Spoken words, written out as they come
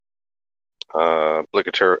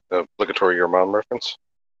Obligatory your mom reference.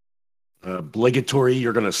 Obligatory,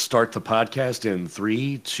 you're going to start the podcast in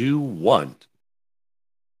 3, 2, 1.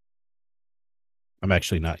 I'm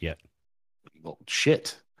actually not yet. Well,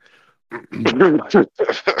 shit. You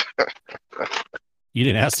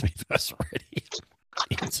didn't ask me if I was ready.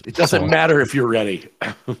 It doesn't matter if you're ready.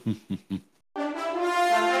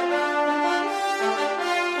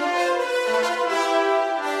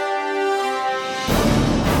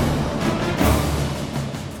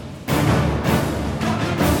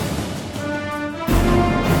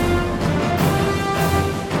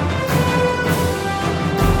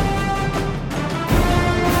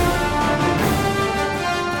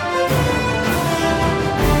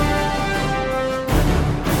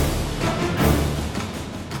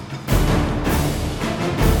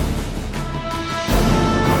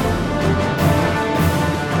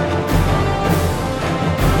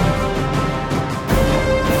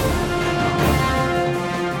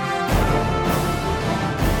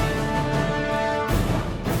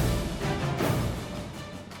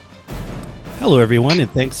 Hello, everyone, and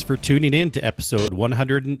thanks for tuning in to episode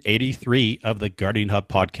 183 of the Guardian Hub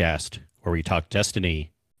podcast, where we talk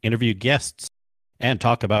Destiny, interview guests, and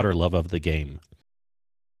talk about our love of the game.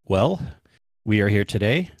 Well, we are here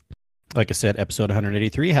today. Like I said, episode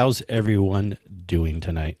 183. How's everyone doing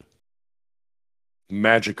tonight?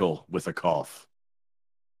 Magical with a cough.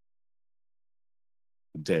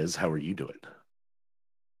 Des, how are you doing?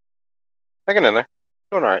 Hanging in there.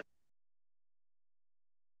 Doing all right.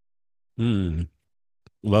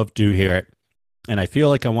 Love to hear it. And I feel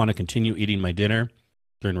like I want to continue eating my dinner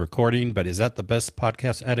during recording, but is that the best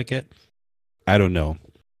podcast etiquette? I don't know.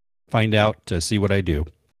 Find out to see what I do.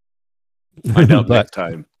 Find out next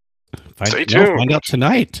time. Stay tuned. Find out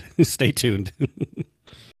tonight. Stay tuned.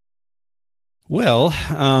 Well,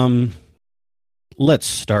 let's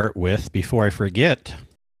start with, before I forget,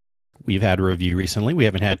 we've had a review recently. We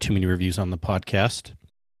haven't had too many reviews on the podcast.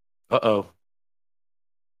 Uh-oh.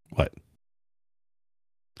 What?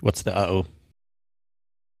 What's the uh-oh?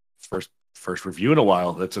 First review in a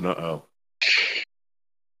while. That's an uh-oh.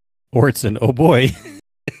 Or it's an oh boy.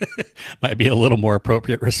 Might be a little more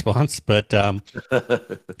appropriate response, but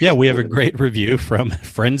yeah, we have a great review from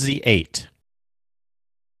Frenzy8.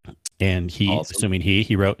 And Awesome. assuming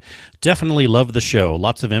he wrote, definitely love the show.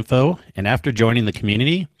 Lots of info. And after joining the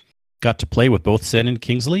community, got to play with both Sen and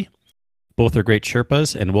Kingsley. Both are great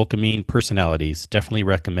Sherpas and welcoming personalities. Definitely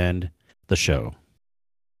recommend the show.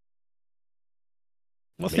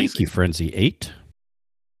 Well, thank you, Frenzy8.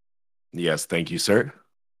 Yes, thank you, sir.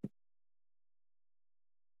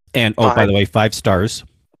 And, by the way, 5 stars.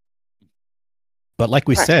 But like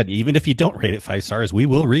we said, even if you don't rate it 5 stars, we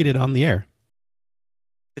will read it on the air.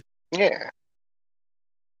 Yeah.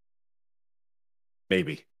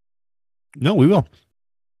 Maybe. No, we will.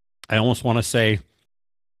 I almost want to say,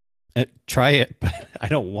 try it, but I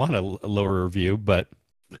don't want a lower review, but...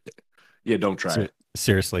 Yeah, don't try it.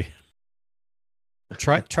 Seriously.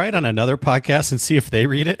 Try it on another podcast and see if they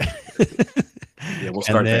read it. Yeah, we'll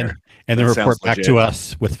start there. And then report back to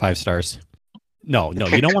us with 5 stars. No,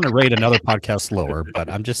 you don't want to rate another podcast lower, but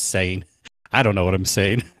I'm just saying, I don't know what I'm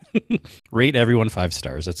saying. Rate everyone 5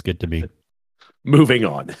 stars. That's good to me. Moving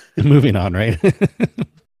on. Moving on, right?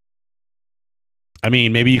 I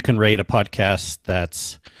mean, maybe you can rate a podcast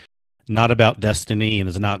that's not about Destiny and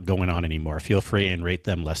is not going on anymore. Feel free and rate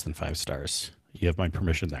them less than 5 stars. You have my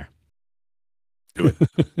permission there. Do it.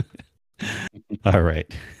 All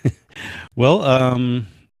right. Well,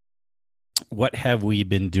 what have we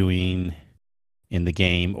been doing in the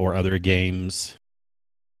game or other games?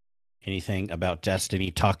 Anything about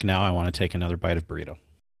Destiny? Talk now. I want to take another bite of burrito.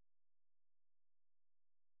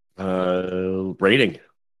 Rating.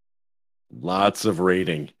 Lots of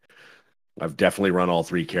rating. I've definitely run all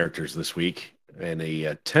 3 characters this week in a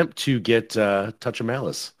attempt to get Touch of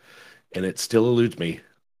Malice, and it still eludes me.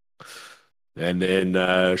 And then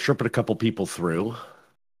Sherping a couple people through.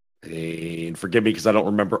 And forgive me because I don't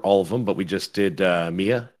remember all of them, but we just did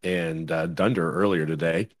Mia and Dunder earlier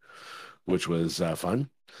today, which was fun.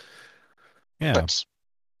 Yeah. Thanks.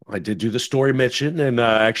 I did do the story mission and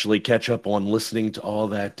actually catch up on listening to all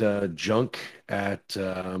that junk at...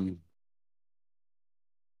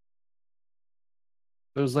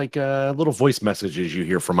 those like little voice messages you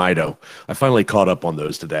hear from Ido. I finally caught up on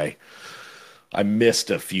those today. I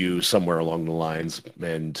missed a few somewhere along the lines,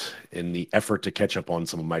 and in the effort to catch up on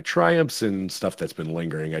some of my triumphs and stuff that's been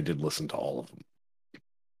lingering, I did listen to all of them.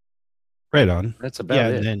 Right on. That's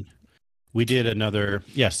about it. And then we did another,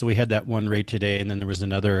 so we had that one raid today, and then there was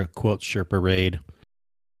another quote Sherpa raid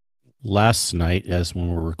last night, as when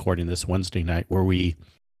we're recording this Wednesday night, where we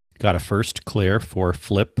got a first clear for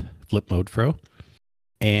Flip Mode Fro.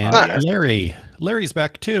 And Nice. Larry's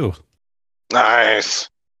back too. Nice.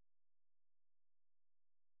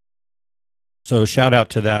 So shout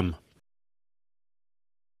out to them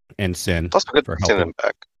and Sin It's also good for to see helping. them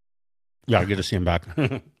back. Yeah, good to see him back.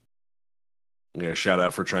 Yeah, shout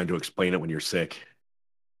out for trying to explain it when you're sick.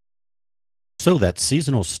 So that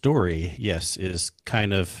seasonal story, yes, is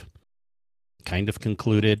kind of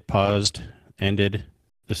concluded, paused, ended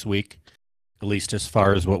this week, at least as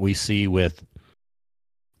far as what we see with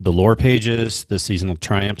the lore pages, the seasonal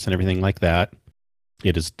triumphs, and everything like that.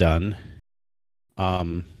 It is done.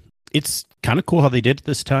 It's kind of cool how they did it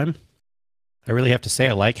this time. I really have to say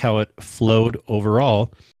I like how it flowed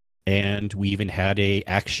overall, and we even had a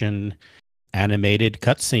action animated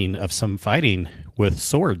cutscene of some fighting with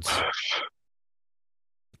swords.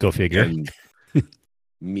 Go figure. And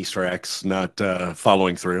Mr. X not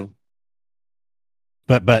following through.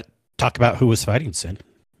 But talk about who was fighting Sin.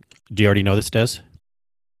 Do you already know this, Des?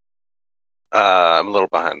 I'm a little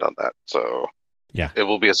behind on that, so Yeah. it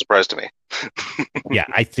will be a surprise to me. Yeah,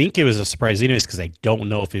 I think it was a surprise anyways, because I don't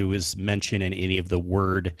know if it was mentioned in any of the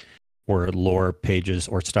word or lore pages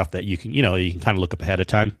or stuff that you can kind of look up ahead of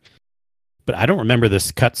time. But I don't remember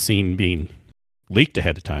this cutscene being leaked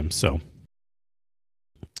ahead of time, so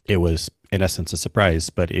it was in essence a surprise.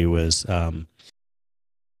 But it was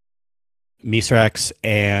Mithrax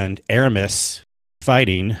and Aramis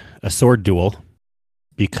fighting a sword duel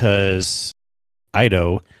because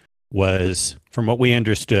Ido was, from what we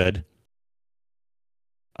understood,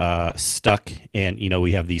 stuck in,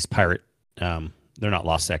 we have these pirate, they're not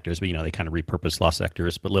lost sectors, but, they kind of repurpose lost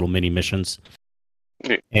sectors, but little mini missions.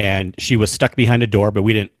 Yeah. And she was stuck behind a door, but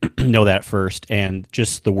we didn't know that first. And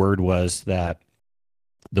just the word was that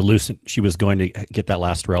she was going to get that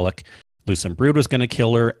last relic. Lucent Brood was going to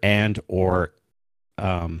kill her or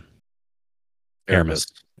Aramis.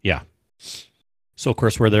 Yeah. So, of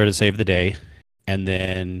course, we're there to save the day. And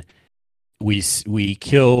then we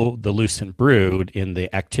kill the Lucent Brood in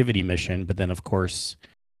the activity mission. But then, of course,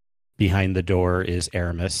 behind the door is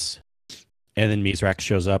Aramis. And then Mithrax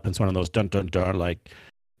shows up, and it's one of those dun dun dun, like,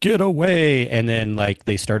 get away. And then, like,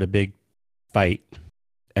 they start a big fight.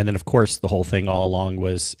 And then, of course, the whole thing all along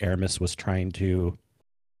was Aramis was trying to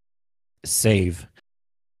save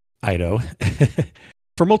Ido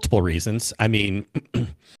for multiple reasons. I mean,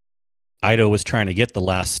 Ido was trying to get the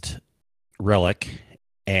last relic,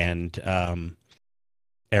 and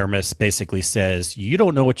Aramis basically says, you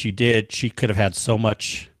don't know what you did. She could have had so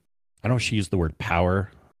much, I don't know if she used the word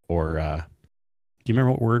power or, do you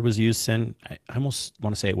remember what word was used, Sin? I almost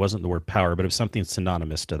want to say it wasn't the word power, but it was something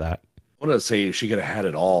synonymous to that. I want to say she could have had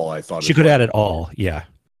it all, I thought. She could have had it all, yeah.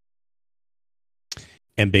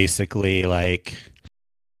 And basically, like,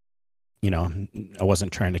 I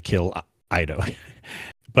wasn't trying to kill Ido.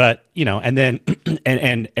 But, and then,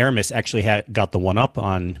 and Aramis actually got the one up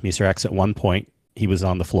on Mithrax at one point. He was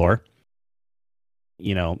on the floor.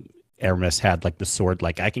 Aramis had, like, the sword,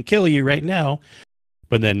 like, I can kill you right now.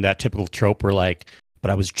 But then that typical trope where, like,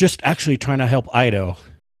 but I was just actually trying to help Ido.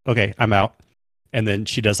 Okay, I'm out. And then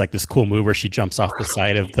she does, like, this cool move where she jumps off the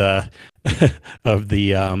side of the,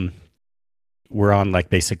 we're on, like,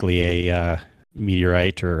 basically a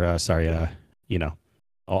meteorite or,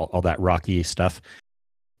 all that rocky stuff.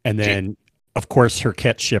 And then, of course, her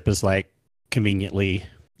cat ship is, like, conveniently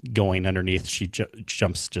going underneath. She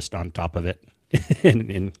jumps just on top of it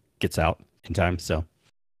and gets out in time, so.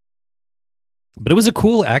 But it was a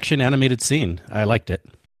cool action animated scene. I liked it.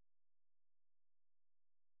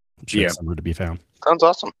 I'm sure it's somewhere to be found. Sounds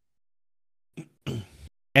awesome.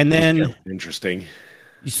 And then interesting.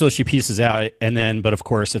 So she pieces out, and then, but of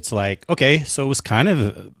course, it's like, okay, so it was kind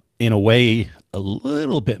of, in a way, a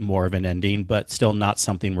little bit more of an ending, but still not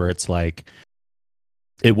something where it's like,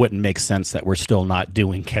 it wouldn't make sense that we're still not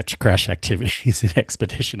doing catch crash activities and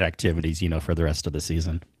expedition activities, for the rest of the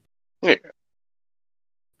season. Yeah.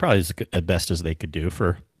 Probably as best as they could do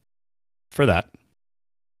for that.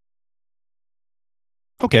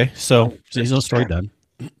 Okay, so seasonal story done.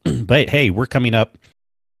 But hey, we're coming up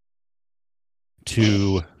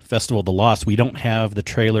to Festival of the Lost. We don't have the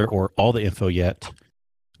trailer or all the info yet.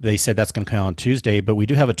 They said that's going to come out on Tuesday, but we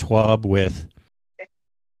do have a TWAB with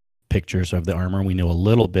pictures of the armor. We know a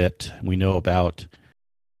little bit. We know about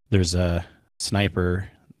there's a sniper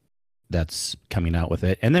that's coming out with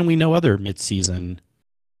it. And then we know other mid-season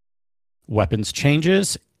weapons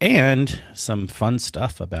changes and some fun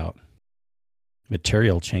stuff about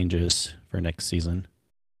material changes for next season.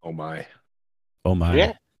 Oh my.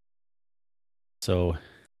 Yeah. So,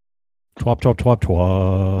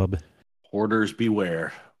 twab. Hoarders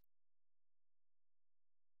beware.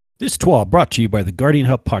 This TWA brought to you by the Guardian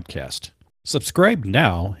Hub podcast. Subscribe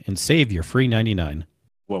now and save your free 99.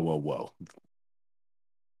 Whoa, whoa, whoa.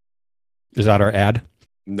 Is that our ad?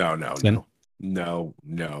 No. No. No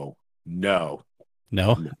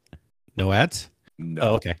ads? No.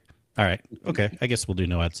 Oh, okay. All right. Okay. I guess we'll do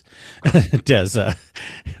no ads. Des,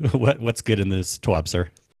 what's good in this TWAB, sir?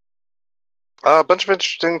 A bunch of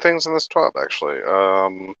interesting things in this twab, actually.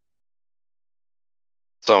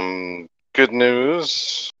 Some good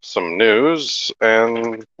news, some news,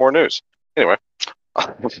 and more news. Anyway,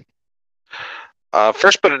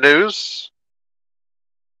 first bit of news.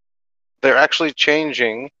 They're actually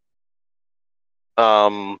changing.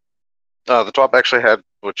 The TWAB actually had,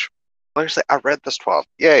 I read this TWAB.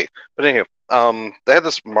 Yay! But anyway, they had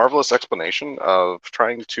this marvelous explanation of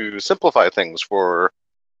trying to simplify things for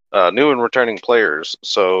new and returning players.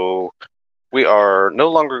 So we are no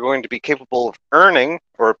longer going to be capable of earning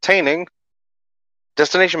or obtaining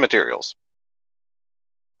destination materials.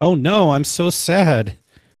 Oh no, I'm so sad.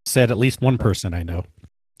 Said at least one person I know.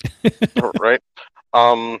 Right?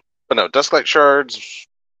 But no, Dusklight shards,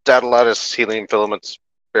 data lattice, helium filaments,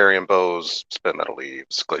 barium bows, spin metal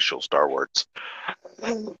leaves, glacial starwards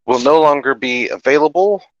will no longer be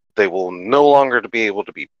available. They will no longer be able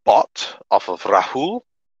to be bought off of Rahul.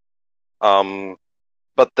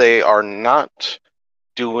 But they are not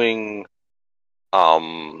doing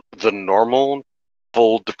the normal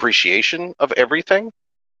full depreciation of everything,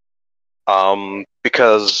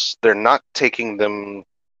 because they're not taking them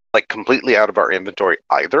like completely out of our inventory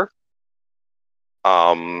either.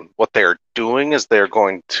 What they're doing is they're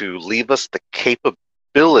going to leave us the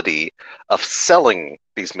capability of selling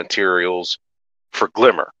these materials for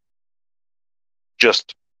Glimmer.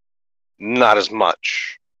 Just not as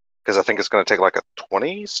much, because I think it's going to take like a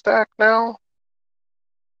 20 stack now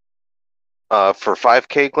for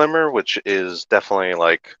 5K Glimmer, which is definitely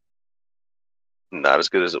like not as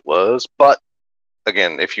good as it was. But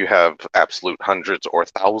again, if you have absolute hundreds or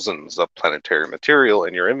thousands of planetary material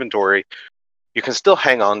in your inventory, you can still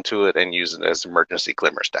hang on to it and use it as emergency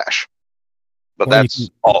Glimmer stash. But Or that's you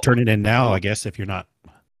can all. turn it in now, I guess, if you're not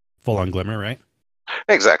full on Glimmer, right?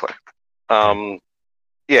 Exactly. Yeah,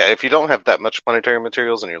 if you don't have that much planetary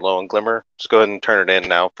materials and you're low on Glimmer, just go ahead and turn it in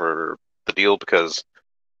now for the deal, because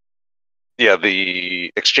yeah, the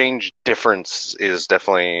exchange difference is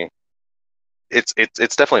definitely it's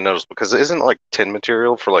definitely noticeable, because it isn't like 10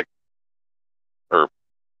 material for like, or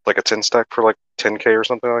like a 10 stack for like 10K or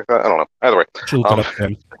something like that. I don't know. Either way. Should look it up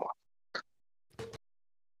then.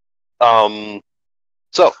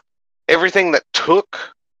 So everything that took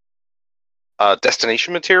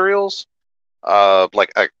destination materials,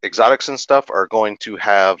 like exotics and stuff, are going to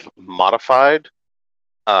have modified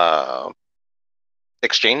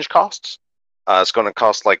exchange costs. It's going to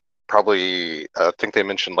cost like probably, I think they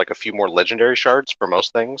mentioned like a few more legendary shards for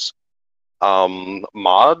most things.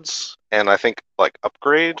 Mods, and I think like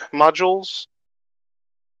upgrade modules.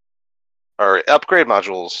 Okay,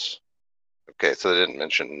 so they didn't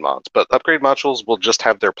mention mods, but upgrade modules will just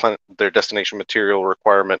have their destination material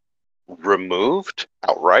requirement removed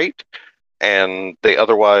outright, and they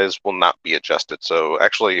otherwise will not be adjusted. So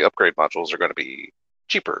actually, upgrade modules are going to be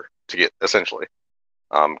cheaper to get, essentially,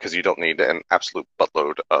 because you don't need an absolute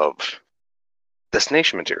buttload of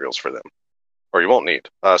destination materials for them, or you won't need,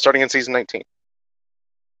 starting in Season 19.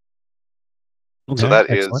 Okay, so that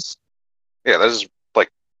excellent. that is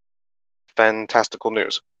like fantastical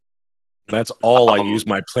news. That's all I use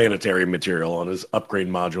my planetary material on is upgrade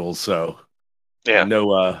modules. So Yeah.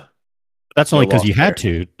 no. That's only no because loss you had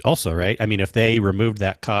there. to, also, right? I mean, if they removed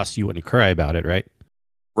that cost, you wouldn't cry about it, right?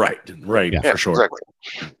 Right, Yeah, for sure. exactly.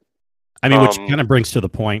 I mean, which kind of brings to the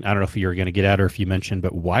point. I don't know if you're going to get at or if you mentioned,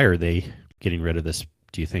 but why are they getting rid of this?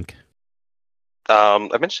 Do you think? I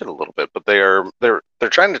mentioned it a little bit, but they're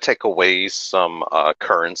trying to take away some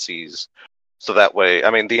currencies, so that way,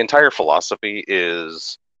 I mean, the entire philosophy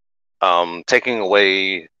is taking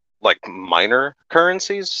away like minor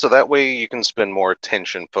currencies, so that way you can spend more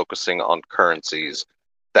attention focusing on currencies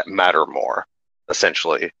that matter more,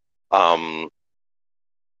 essentially. Yeah,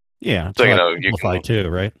 So you can too,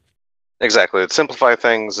 right? Exactly. It simplify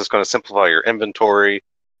things. It's going to simplify your inventory.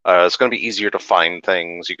 It's going to be easier to find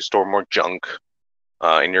things. You can store more junk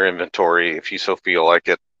in your inventory if you so feel like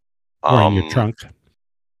it. Or in your trunk.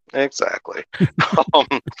 Exactly.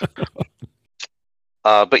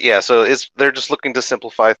 But yeah, so they're just looking to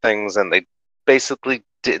simplify things, and they basically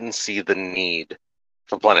didn't see the need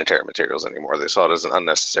for planetary materials anymore. They saw it as an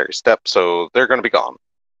unnecessary step, so they're going to be gone.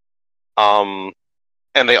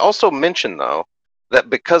 And they also mentioned, though, that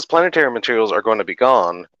because planetary materials are going to be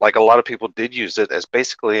gone, like a lot of people did use it as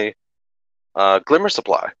basically Glimmer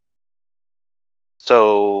supply.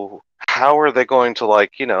 So how are they going to,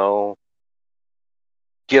 like,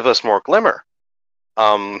 give us more Glimmer?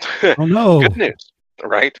 Oh no. Good news,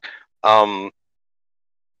 right? Um,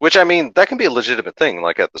 which, I mean, that can be a legitimate thing,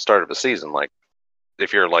 like at the start of a season. Like,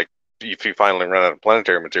 if you finally run out of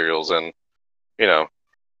planetary materials and, you know,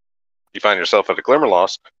 you find yourself at a Glimmer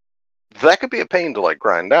loss, that could be a pain to, like,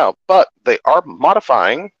 grind out. But they are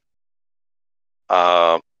modifying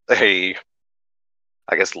a, I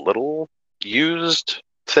guess, little used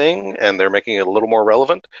thing, and they're making it a little more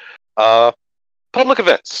relevant. Public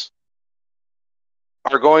events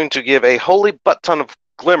are going to give a holy butt ton of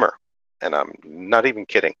Glimmer, and I'm not even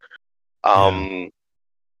kidding. I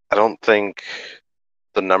don't think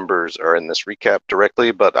the numbers are in this recap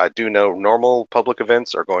directly, but I do know normal public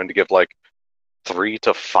events are going to give like 3,000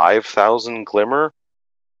 to 5,000 Glimmer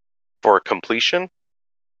for completion,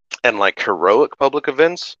 and like heroic public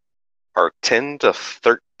events are 10 to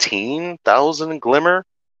 13,000 Glimmer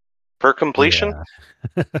per completion,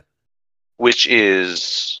 which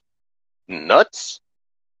is nuts.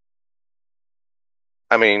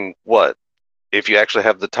 I mean, what if you actually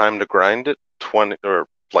have the time to grind it? 20 or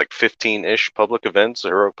like 15-ish public events,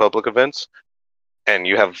 heroic public events, and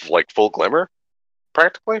you have like full Glimmer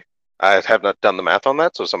practically. I have not done the math on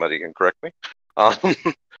that, so somebody can correct me.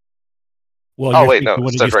 Well, oh wait, no, when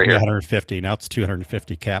it it says used right to be here. 150, now it's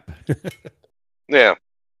 250 cap. Yeah.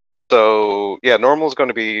 So yeah, normal is going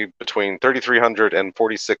to be between 3,300 and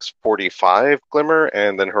 4,645 Glimmer,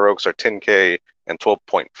 and then heroics are 10k and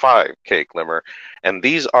 12.5k Glimmer, and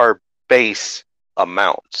these are base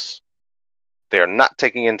amounts. They are not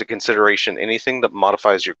taking into consideration anything that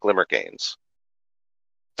modifies your Glimmer gains.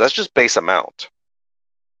 That's just base amount.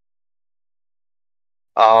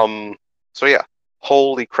 So yeah,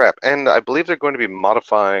 holy crap! And I believe they're going to be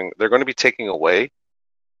modifying. They're going to be taking away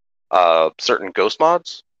certain ghost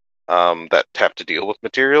mods that have to deal with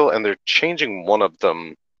material, and they're changing one of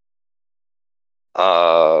them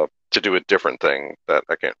to do a different thing that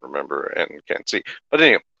I can't remember and can't see. But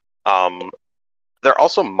anyway, they're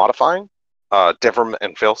also modifying Devrim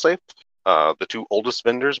and Failsafe, the two oldest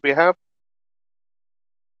vendors we have.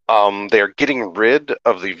 They are getting rid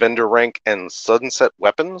of the vendor rank and sunset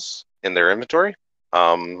weapons in their inventory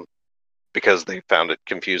because they found it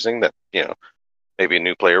confusing that, maybe a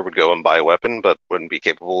new player would go and buy a weapon but wouldn't be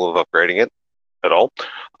capable of upgrading it at all.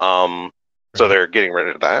 So they're getting rid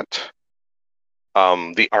of that.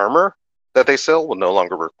 The armor that they sell will no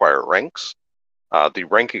longer require ranks. The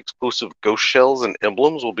rank exclusive ghost shells and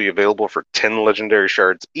emblems will be available for 10 legendary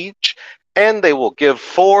shards each, and they will give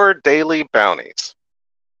 4 daily bounties.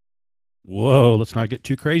 Whoa, let's not get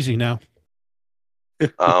too crazy now.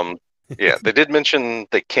 Yeah, they did mention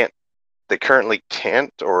they currently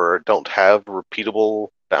can't or don't have repeatable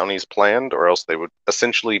bounties planned, or else they would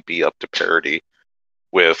essentially be up to parity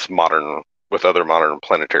with other modern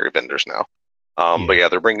planetary vendors now. But yeah,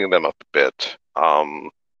 they're bringing them up a bit.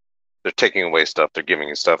 They're taking away stuff, they're giving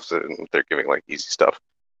you stuff, and they're giving like easy stuff.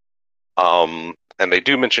 And they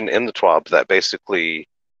do mention in the TWAB that basically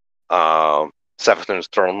Savathun's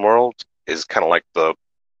Throne World is kind of like the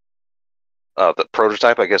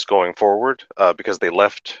prototype, I guess, going forward, because they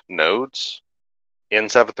left nodes in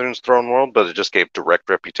Savathun's Throne World, but it just gave direct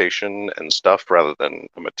reputation and stuff rather than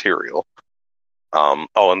a material.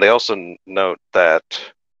 And they also note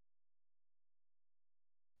that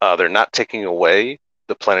they're not taking away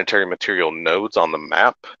the planetary material nodes on the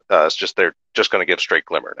map. It's just they're just going to give straight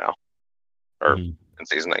Glimmer now, or in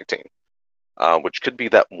Season 19, which could be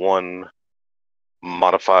that one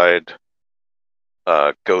modified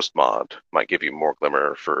ghost mod might give you more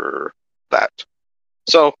Glimmer for that.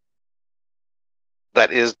 So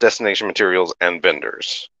that is destination materials and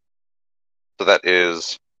vendors. So that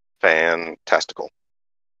is fantastical.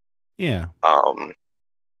 Yeah.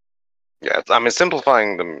 Yeah, I mean,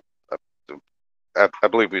 simplifying them. I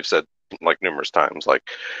believe we've said like numerous times, like,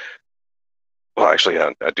 well, actually,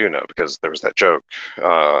 I do know because there was that joke.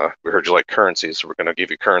 We heard you like currency, so we're going to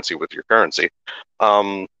give you currency with your currency.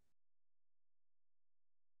 But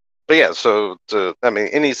yeah, so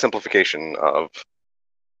any simplification of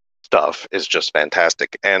stuff is just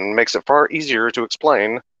fantastic and makes it far easier to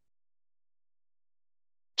explain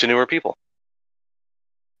to newer people.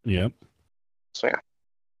 Yep. So yeah.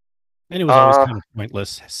 And it was always kind of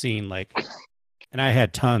pointless seeing and I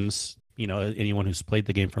had tons, anyone who's played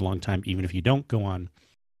the game for a long time, even if you don't go on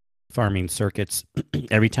farming circuits,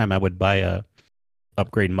 every time I would buy a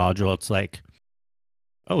upgrade module, it's like,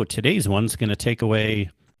 oh, today's one's going to take away,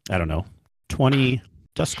 I don't know, 20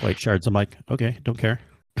 Dusklight shards. I'm like, okay, don't care.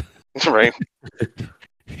 Right.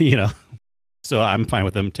 So I'm fine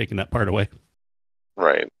with them taking that part away.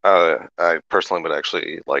 Right. I personally would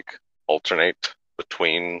actually like alternate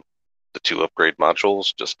between the two upgrade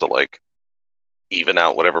modules just to like even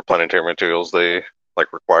out whatever planetary materials they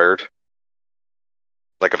like required.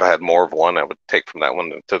 Like if I had more of one, I would take from that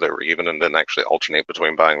one until they were even, and then actually alternate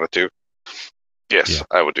between buying the two. Yes, Yeah.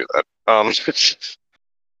 I would do that.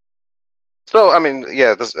 So I mean,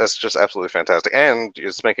 yeah, that's just absolutely fantastic, and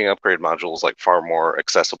it's making upgrade modules like far more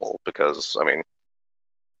accessible because I mean,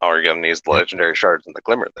 all you're gonna need is the Yep. legendary shards and the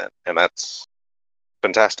glimmer then, and that's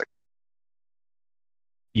fantastic.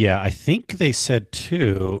 Yeah, I think they said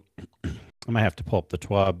too. I might have to pull up the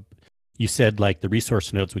TWAB. You said like the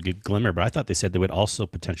resource nodes would give Glimmer, but I thought they said they would also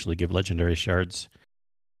potentially give legendary shards.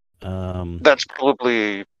 That's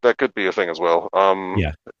probably that could be a thing as well.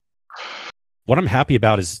 Yeah. What I'm happy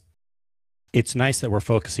about is it's nice that we're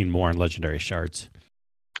focusing more on legendary shards.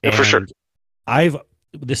 Yeah, for sure. And I've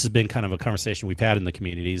this has been kind of a conversation we've had in the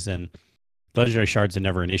communities, and legendary shards are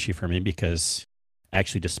never an issue for me because I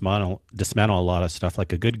actually dismantle a lot of stuff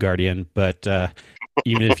like a good guardian. But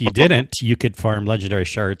even if you didn't, you could farm legendary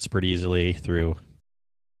shards pretty easily through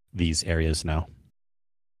these areas now.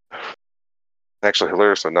 Actually,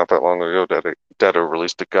 hilariously, not that long ago, Data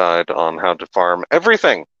released a guide on how to farm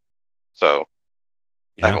everything. So I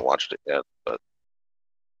Yeah. haven't watched it yet, but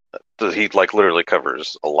he like literally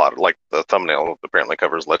covers a lot. Like the thumbnail apparently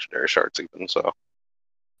covers legendary shards even. So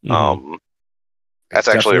Mhm. that's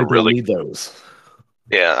actually a Definitely don't really need those.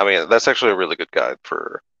 yeah. I mean, that's actually a really good guide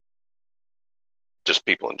for just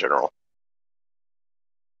people in general.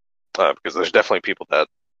 Because there's definitely people that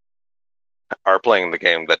are playing the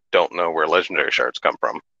game that don't know where legendary shards come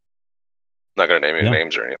from. Not going to name any Yeah.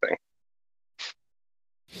 names or anything,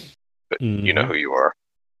 but you know Mhm. who you are.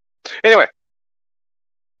 Anyway,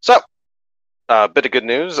 so a bit of good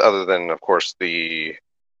news, other than of course the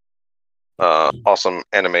awesome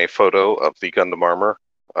anime photo of the Gundam armor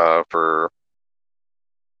for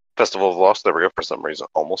Festival of Lost. There we go. For some reason,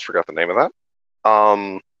 almost forgot the name of that.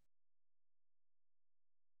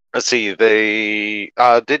 Let's see. They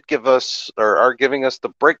did give us, or are giving us, the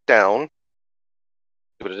breakdown.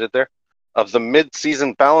 See what it did there of the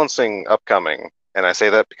mid-season balancing upcoming, and I say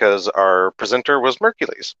that because our presenter was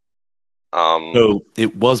Mercules. So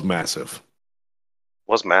it was massive.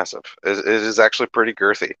 Was massive. It is actually pretty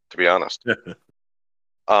girthy, to be honest.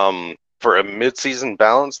 For a mid-season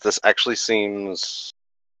balance, this actually seems,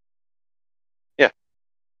 yeah,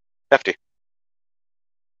 hefty.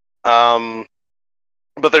 Um,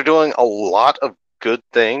 but they're doing a lot of good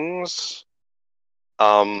things.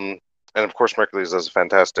 And of course, Mercules does a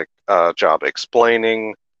fantastic job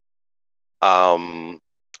explaining um,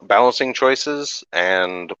 balancing choices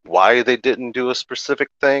and why they didn't do a specific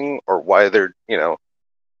thing or why they're,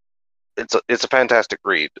 it's a fantastic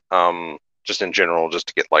read. Just in general, just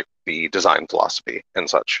to get like the design philosophy and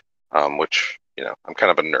such, which I'm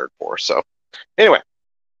kind of a nerd for. So anyway,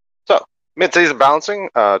 so mid-season balancing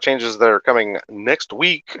changes that are coming next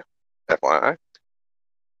week, FYI.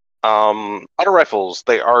 Auto rifles,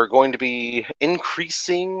 they are going to be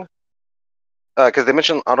increasing because they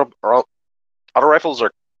mentioned auto rifles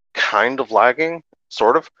are kind of lagging,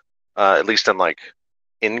 sort of, at least in like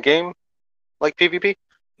in-game like PvP.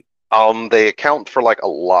 They account for like a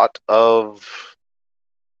lot of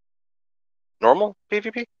normal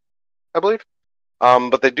PvP, I believe.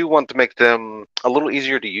 But they do want to make them a little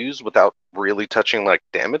easier to use without really touching like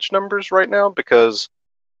damage numbers right now, because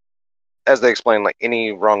as they explain, like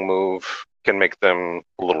any wrong move can make them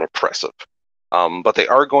a little oppressive. But they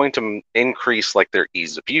are going to increase like their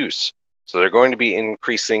ease of use. So they're going to be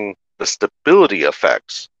increasing the stability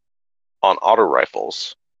effects on auto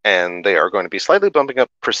rifles, and they are going to be slightly bumping up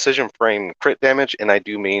precision frame crit damage, and I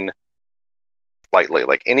do mean slightly.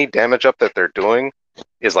 Like any damage up that they're doing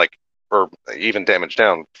is like, or even damage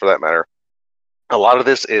down for that matter. A lot of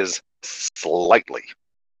this is slightly.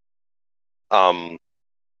 Um,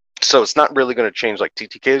 so it's not really going to change like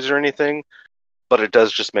TTKs or anything, but it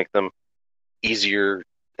does just make them easier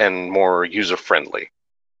and more user friendly,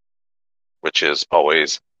 which is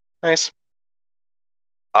always nice.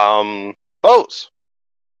 Bows.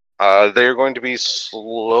 They're going to be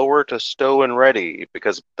slower to stow and ready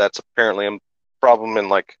because that's apparently a problem in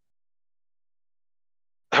like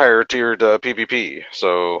higher tiered PvP.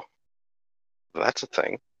 So that's a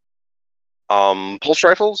thing. Pulse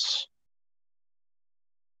rifles.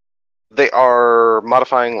 They are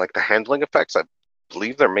modifying like the handling effects. I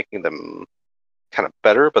believe they're making them kind of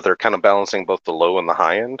better, but they're kind of balancing both the low and the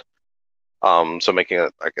high end. So making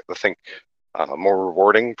it, I think, more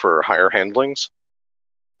rewarding for higher handlings.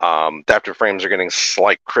 Adaptive frames are getting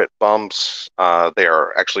slight crit bumps. They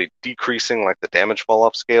are actually decreasing like the damage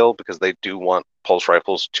fall-off scale because they do want pulse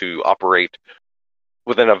rifles to operate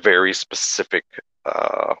within a very specific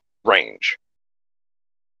range.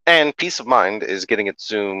 And Peace of Mind is getting its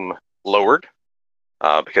zoom lowered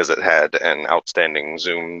because it had an outstanding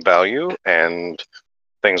zoom value, and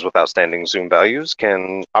things with outstanding zoom values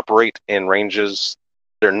can operate in ranges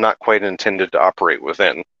they're not quite intended to operate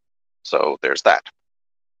within. So there's that.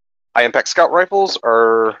 High impact scout rifles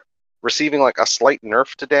are receiving like a slight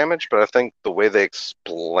nerf to damage, but I think the way they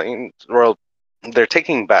explain, well, they're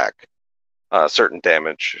taking back certain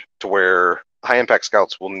damage to where high impact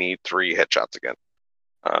scouts will need 3 headshots again,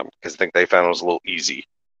 because I think they found it was a little easy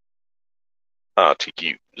to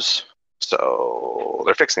use. So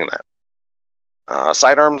they're fixing that.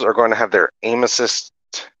 Sidearms are going to have their aim assist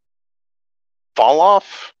fall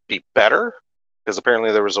off be better, because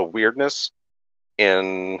apparently there was a weirdness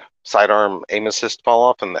in sidearm aim assist fall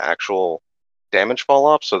off and the actual damage fall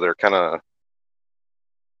off, so they're kind of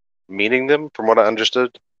meeting them from what I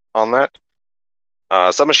understood on that.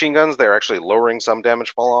 Submachine guns, they're actually lowering some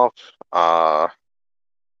damage fall off.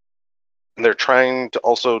 They're trying to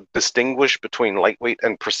also distinguish between lightweight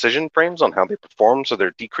and precision frames on how they perform, so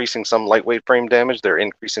they're decreasing some lightweight frame damage, they're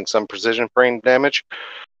increasing some precision frame damage.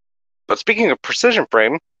 But speaking of precision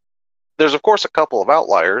frame, there's of course a couple of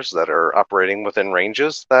outliers that are operating within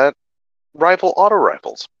ranges that rival auto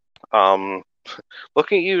rifles.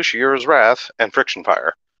 Looking at you, Shiera's Wrath and Friction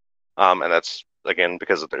Fire. And that's, again,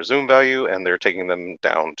 because of their zoom value, and they're taking them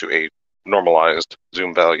down to a normalized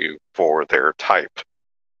zoom value for their type.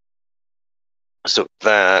 So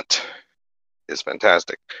that is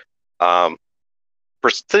fantastic.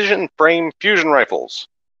 Precision frame fusion rifles,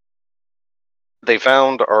 they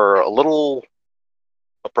found are a little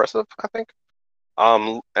oppressive, I think.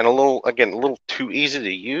 And a little too easy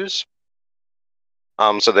to use.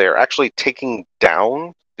 So they're actually taking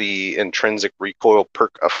down the intrinsic recoil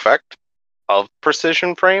perk effect of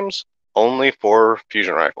precision frames only for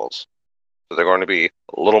fusion rifles. So they're going to be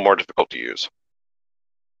a little more difficult to use.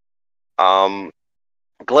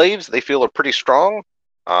 Glaives, they feel, are pretty strong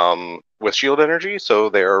with shield energy, so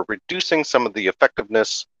they're reducing some of the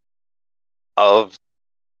effectiveness of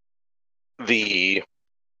the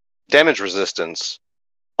damage resistance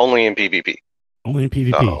only in PvP. Only in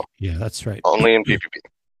PvP. Yeah, that's right. Only in PvP.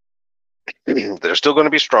 They're still going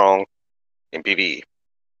to be strong in PvE.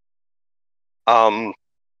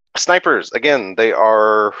 Snipers, again,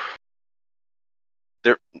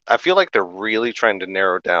 I feel like they're really trying to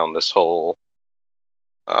narrow down this whole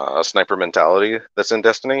sniper mentality that's in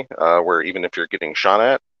Destiny, where even if you're getting shot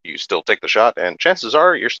at, you still take the shot, and chances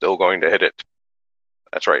are you're still going to hit it.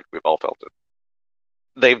 That's right, we've all felt it.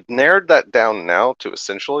 They've narrowed that down now to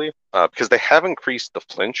essentially, because they have increased the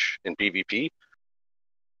flinch in PvP,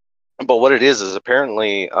 but what it is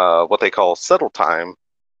apparently what they call settle time,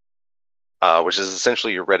 which is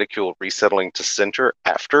essentially your reticule resettling to center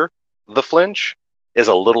after the flinch, is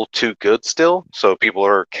a little too good still, so people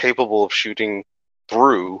are capable of shooting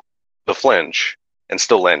through the flinch and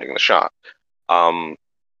still landing the shot.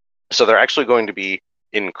 So they're actually going to be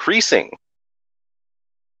increasing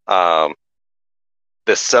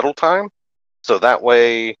this settle time, so that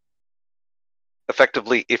way,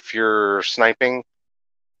 effectively, if you're sniping,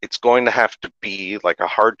 it's going to have to be like a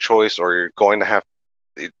hard choice, or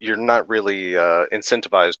you're not really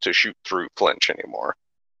incentivized to shoot through flinch anymore.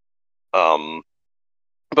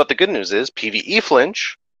 But the good news is PvE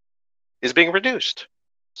flinch is being reduced.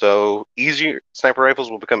 So sniper rifles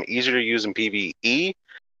will become easier to use in PvE,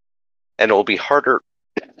 and it will be harder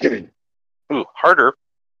to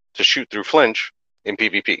shoot through flinch in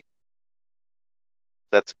PvP.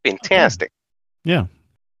 That's fantastic. Yeah.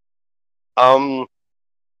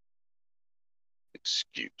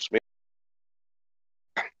 Excuse me.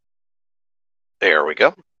 There we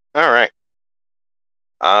go. All right.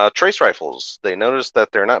 Trace rifles, they noticed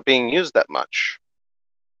that they're not being used that much.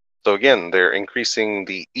 So again, they're increasing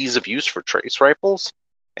the ease of use for trace rifles,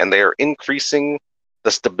 and they are increasing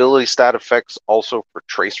the stability stat effects also for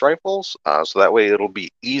trace rifles, so that way it'll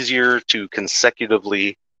be easier to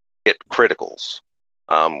consecutively hit criticals,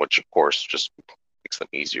 which of course just makes them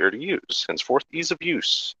easier to use. Henceforth, ease of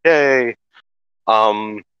use. Yay!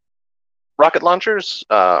 Rocket launchers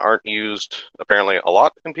aren't used apparently a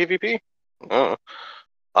lot in PvP.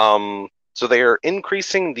 So they are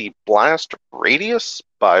increasing the blast radius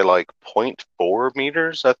by like 0.4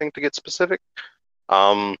 meters, I think, to get specific.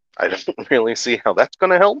 I don't really see how that's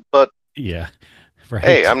going to help, but yeah, right.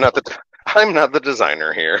 Hey, I'm not the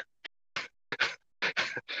designer here.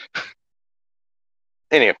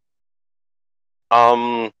 Anyway,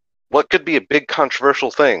 What could be a big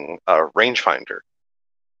controversial thing? Rangefinder.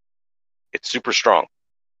 It's super strong.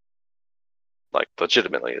 Like,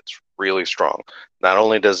 legitimately, it's really strong. Not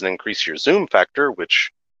only does it increase your zoom factor,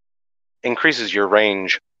 which increases your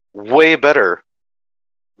range way better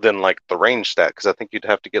than like the range stat, because I think you'd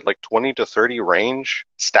have to get like 20 to 30 range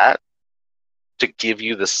stat to give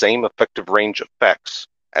you the same effective range effects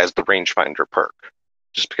as the rangefinder perk,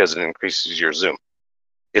 just because it increases your zoom.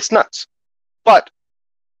 It's nuts. But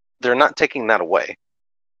they're not taking that away.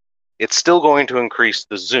 It's still going to increase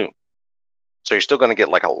the zoom. So you're still going to get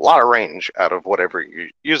like a lot of range out of whatever you're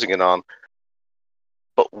using it on.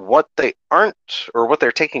 But what they aren't, or what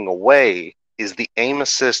they're taking away, is the aim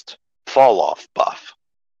assist fall off buff.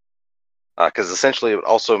 Because essentially it would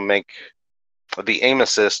also make the aim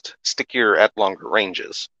assist stickier at longer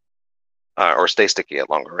ranges, or stay sticky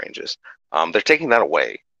at longer ranges. They're taking that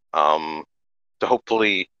away to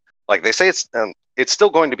hopefully, like they say, it's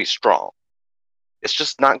still going to be strong. It's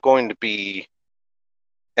just not going to be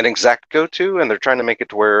an exact go-to, and they're trying to make it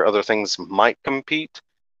to where other things might compete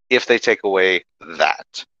if they take away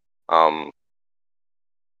that,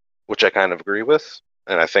 which I kind of agree with,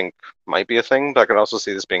 and I think might be a thing, but I can also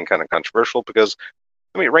see this being kind of controversial because,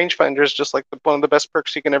 I mean, rangefinder is just like one of the best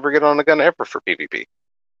perks you can ever get on a gun ever for PvP.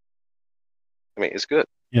 I mean, it's good.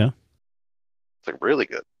 Yeah. It's like really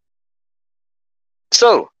good.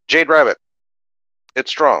 So, Jade Rabbit. It's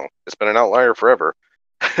strong. It's been an outlier forever.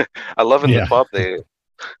 I love in the TWAB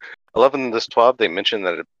I love in this TWAB they mentioned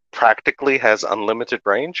that it practically has unlimited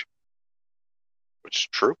range, which is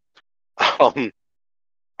true.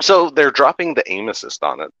 So they're dropping the aim assist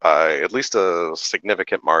on it by at least a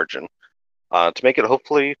significant margin to make it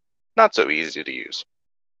hopefully not so easy to use.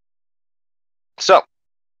 So,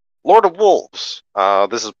 Lord of Wolves.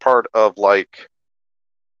 This is part of like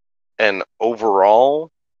an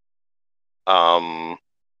overall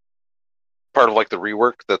part of like the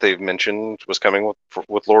rework that they've mentioned was coming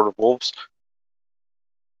with Lord of Wolves.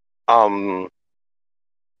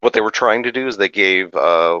 What they were trying to do is they gave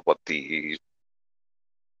what's it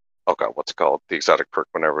called? The exotic perk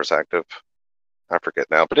whenever it's active. I forget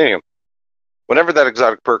now, but anyway, whenever that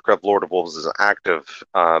exotic perk of Lord of Wolves is active,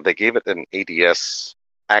 they gave it an ADS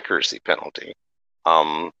accuracy penalty.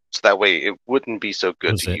 So that way it wouldn't be so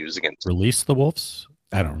good to use against. Release the wolves?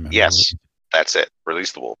 I don't remember. Yes, that's it.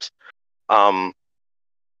 Release the wolves. But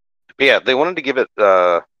yeah, they wanted to give it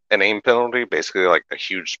an aim penalty, basically like a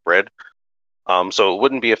huge spread. So it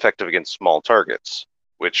wouldn't be effective against small targets,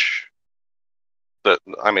 which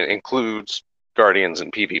includes Guardians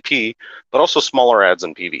in PvP, but also smaller adds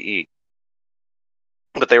in PvE.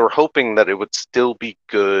 But they were hoping that it would still be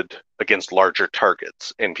good against larger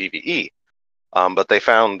targets in PvE. But they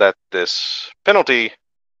found that this penalty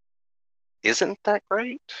isn't that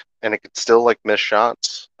great, and it could still like miss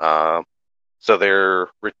shots. So they're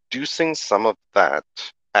reducing some of that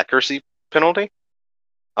accuracy penalty.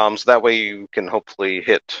 So that way you can hopefully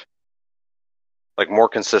hit like more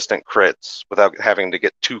consistent crits without having to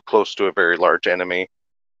get too close to a very large enemy.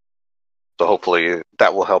 So hopefully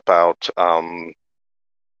that will help out. I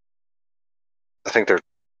think they're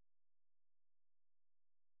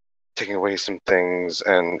taking away some things,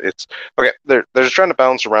 and it's okay. They're just trying to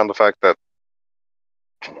balance around the fact that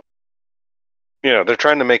they're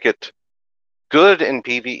trying to make it good in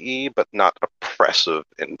PvE, but not oppressive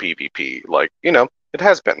in PvP. Like it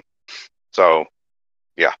has been. So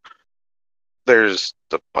yeah, there's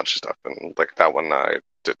a bunch of stuff, and like that one I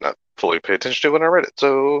did not fully pay attention to when I read it.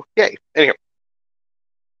 So yay. Anyhow,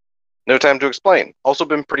 No Time to Explain also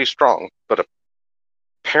been pretty strong, but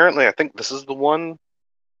apparently I think this is the one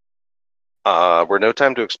where No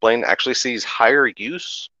Time to Explain actually sees higher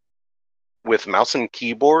use with mouse and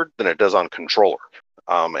keyboard than it does on controller.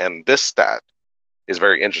 And this stat is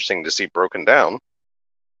very interesting to see broken down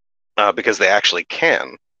because they actually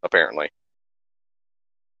can, apparently.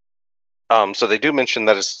 So they do mention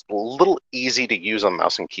that it's a little easy to use on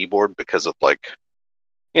mouse and keyboard because of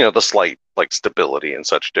the slight like stability and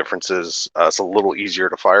such differences. It's a little easier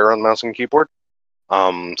to fire on mouse and keyboard.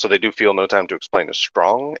 So they do feel No Time to Explain is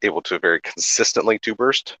strong, able to very consistently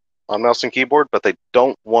two-burst on mouse and keyboard, but they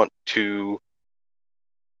don't want to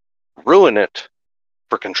ruin it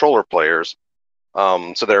for controller players.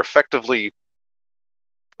 So they're effectively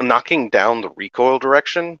knocking down the recoil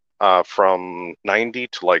direction from 90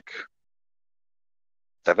 to like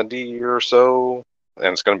 70 or so,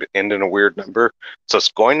 and it's going to end in a weird number. So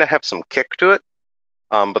it's going to have some kick to it,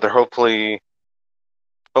 but they're hopefully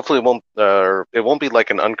it won't be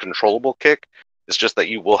like an uncontrollable kick. It's just that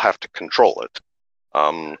you will have to control it,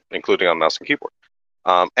 including on mouse and keyboard.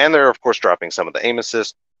 And they're of course dropping some of the aim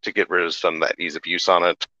assist to get rid of some of that ease of use on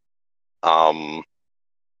it.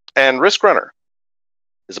 And Risk Runner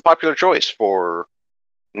is a popular choice for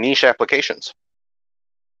niche applications.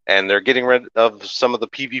 And they're getting rid of some of the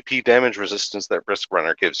PvP damage resistance that Risk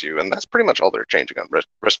Runner gives you. And that's pretty much all they're changing on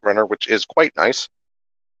Risk Runner, which is quite nice.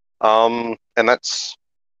 And that's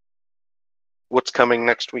what's coming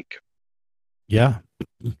next week. Yeah.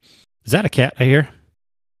 Is that a cat I hear?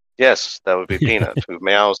 Yes, that would be Peanut, who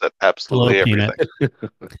meows at absolutely Hello, everything.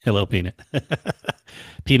 Peanut. Hello, Peanut.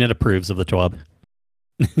 Peanut approves of the TWAB.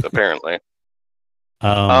 Apparently.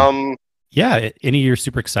 Yeah, any you're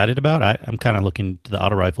super excited about? I'm kind of looking to the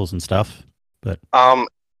auto rifles and stuff, but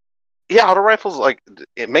yeah, auto rifles, like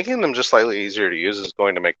making them just slightly easier to use is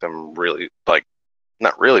going to make them really, like,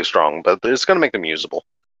 not really strong, but it's going to make them usable.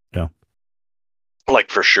 Yeah, like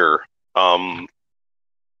for sure.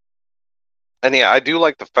 And yeah, I do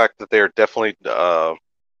like the fact that they're definitely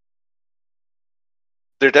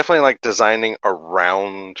like designing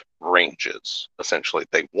around ranges. Essentially,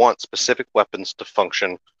 they want specific weapons to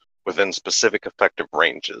function within specific effective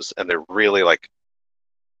ranges, and they're really like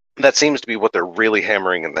that seems to be what they're really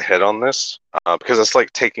hammering in the head on this, because it's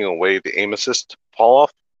like taking away the aim assist fall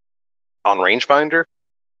off on rangefinder.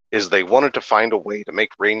 Is they wanted to find a way to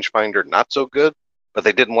make rangefinder not so good, but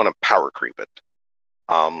they didn't want to power creep it.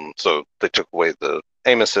 So they took away the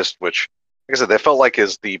aim assist, which, like I said, they felt like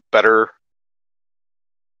is the better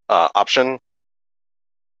option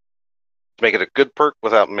to make it a good perk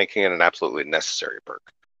without making it an absolutely necessary perk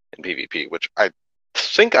in PvP, which I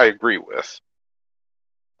think I agree with.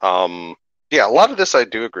 Yeah, a lot of this I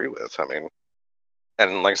do agree with. I mean,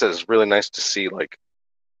 and like I said, it's really nice to see like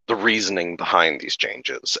the reasoning behind these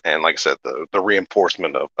changes, and like I said, the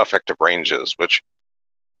reinforcement of effective ranges, which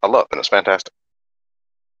I love, and it's fantastic.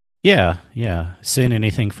 yeah. Sin,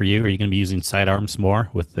 anything for you? Are you going to be using sidearms more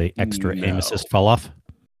with the extra aim assist fall off?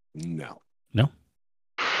 No. No.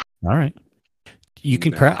 All right. You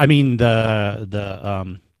can No. I mean,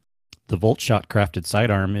 the Volt Shot crafted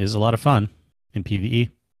sidearm is a lot of fun in PvE.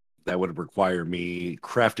 That would require me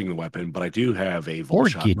crafting the weapon, but I do have a Or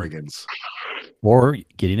Volt Shot getting- Brigands. Or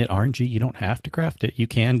getting it RNG. You don't have to craft it. You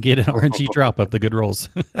can get an RNG drop of the good rolls.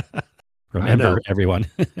 Remember, everyone.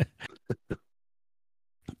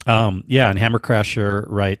 Yeah, and Hammer Crasher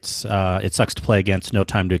writes, it sucks to play against no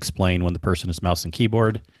time to explain when the person is mouse and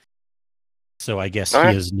keyboard. So I guess he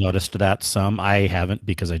has noticed that some. I haven't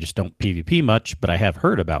because I just don't PvP much, but I have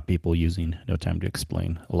heard about people using no time to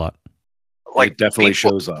explain a lot. Like it definitely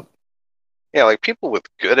people, shows up. Yeah, like people with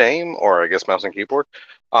good aim, or I guess mouse and keyboard,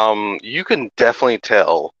 you can definitely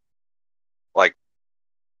tell. Like,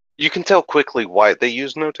 you can tell quickly why they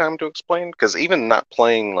use no time to explain. Because even not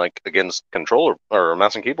playing like against controller or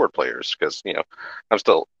mouse and keyboard players, because I'm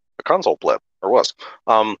still a console pleb, or was.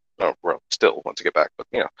 Oh, well, still want to get back, but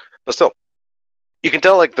but still, you can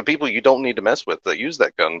tell like the people you don't need to mess with that use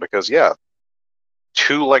that gun, because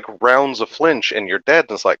 2 like rounds of flinch and you're dead,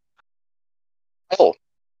 and it's like, oh,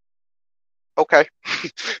 okay.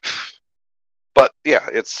 But yeah,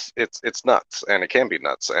 it's nuts, and it can be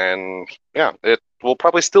nuts, and yeah, it will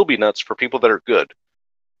probably still be nuts for people that are good,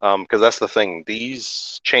 because that's the thing.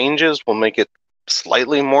 These changes will make it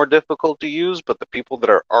slightly more difficult to use, but the people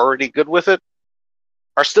that are already good with it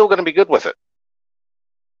are still going to be good with it.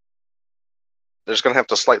 They're just going to have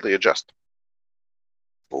to slightly adjust.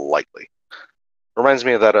 Slightly. Reminds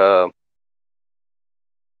me of that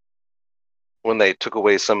when they took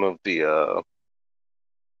away some of the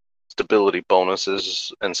stability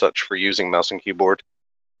bonuses and such for using mouse and keyboard.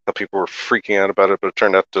 People were freaking out about it, but it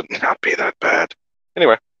turned out to not be that bad.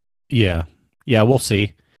 Anyway. Yeah, we'll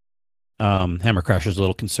see. Hammer Crasher's a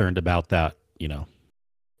little concerned about that,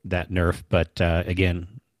 that nerf, but again,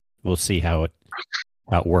 we'll see how it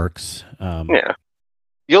works. Yeah,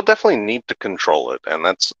 you'll definitely need to control it, and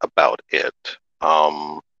that's about it.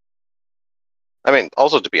 I mean,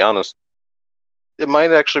 also to be honest, it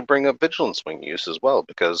might actually bring up Vigilant Swing use as well,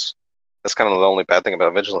 because that's kind of the only bad thing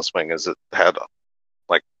about Vigilant Swing is it had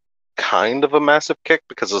like kind of a massive kick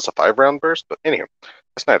because it's a 5-round burst. But anyhow,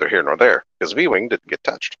 that's neither here nor there, because V-Wing didn't get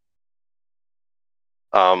touched.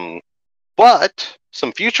 But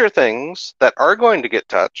some future things that are going to get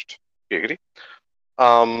touched, giggity,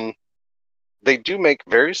 they do make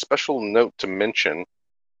very special note to mention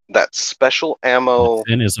that special ammo.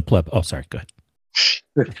 Sin is a pleb. Oh, sorry. Go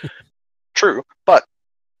ahead. True, but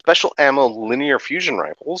special ammo linear fusion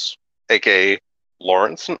rifles, aka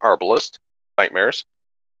Lawrence and Arbalest Nightmares,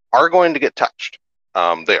 are going to get touched.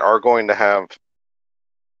 They are going to have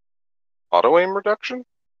auto aim reduction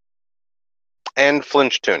and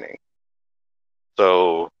flinch tuning.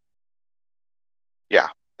 So, yeah,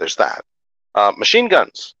 there's that. Machine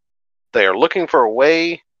guns. They are looking for a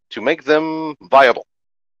way to make them viable,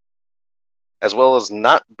 as well as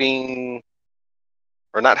not having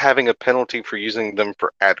a penalty for using them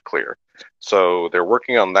for ad clear. So they're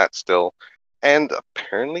working on that still, and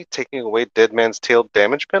apparently taking away Dead Man's Tail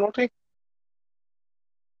damage penalty.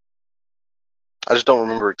 I just don't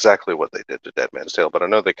remember exactly what they did to Dead Man's Tail, but I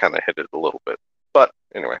know they kind of hit it a little bit. But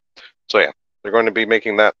anyway, so yeah, they're going to be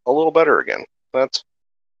making that a little better again. That's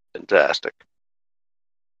fantastic.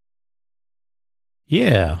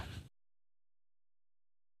 Yeah.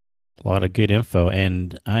 A lot of good info,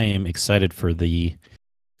 and I am excited for the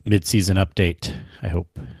mid-season update. I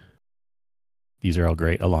hope these are all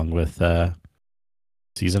great, along with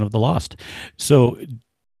Season of the Lost. So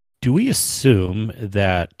do we assume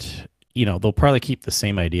that, they'll probably keep the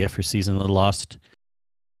same idea for Season of the Lost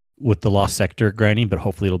with the Lost Sector grinding, but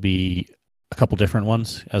hopefully it'll be a couple different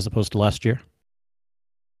ones as opposed to last year?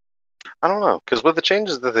 I don't know, because with the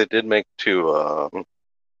changes that they did make to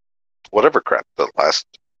whatever crap the last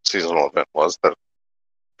seasonal event was, that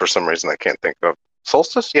for some reason I can't think of.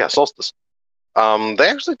 Solstice? Yeah, Solstice. They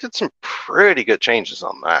actually did some pretty good changes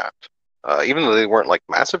on that. Even though they weren't like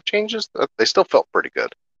massive changes, they still felt pretty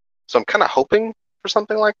good. So I'm kind of hoping for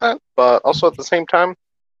something like that, but also at the same time,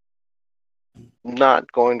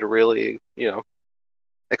 not going to really,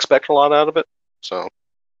 expect a lot out of it. So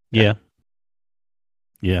yeah.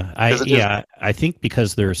 I think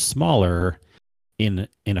because they're smaller, in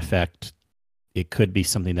effect, it could be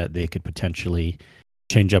something that they could potentially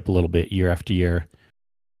change up a little bit year after year,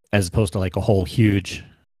 as opposed to like a whole huge,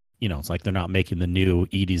 it's like they're not making the new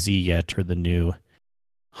EDZ yet or the new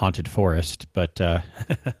Haunted Forest. But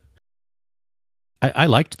I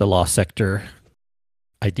liked the Lost Sector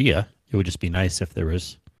idea. It would just be nice if they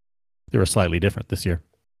were slightly different this year.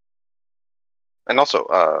 And also,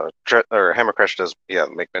 Hammer Crash does,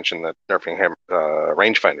 make mention that nerfing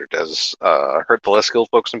Rangefinder does hurt the less skilled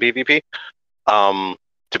folks in PvP.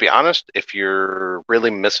 To be honest, if you're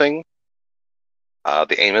really missing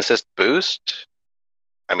the aim assist boost,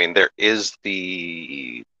 I mean, there is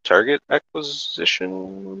the target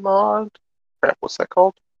acquisition mod. Crap, what's that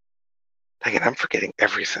called? Dang it, I'm forgetting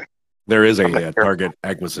everything. There is a target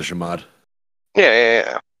acquisition mod.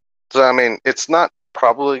 Yeah. So, I mean, it's not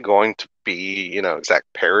probably going to be, exact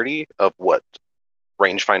parity of what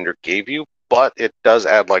Rangefinder gave you, but it does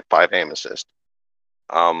add like 5 aim assist.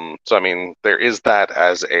 So I mean, there is that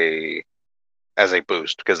as a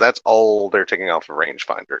boost, because that's all they're taking off of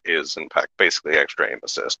Rangefinder is, in fact, basically extra aim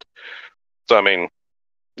assist. So I mean,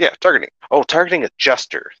 yeah, targeting. Oh, targeting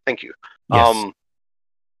adjuster. Thank you. Yes.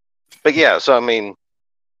 But yeah, so I mean,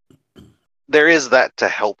 there is that to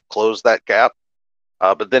help close that gap.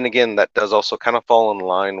 But then again, that does also kind of fall in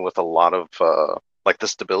line with a lot of like the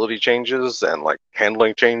stability changes and like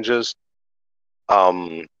handling changes.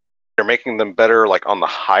 They're making them better like on the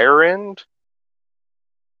higher end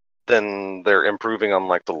than they're improving on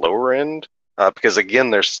like the lower end. Because again,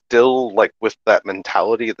 they're still like with that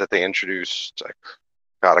mentality that they introduced.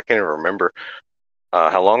 God, I can't even remember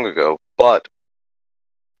how long ago, but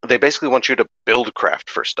they basically want you to build craft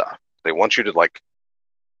for stuff. They want you to like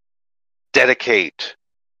dedicate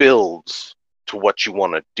builds to what you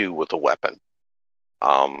want to do with a weapon.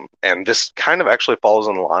 And this kind of actually falls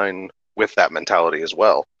in line with that mentality as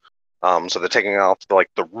well. So they're taking off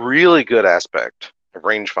the really good aspect of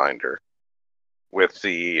Rangefinder with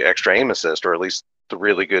the extra aim assist, or at least the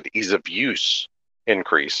really good ease of use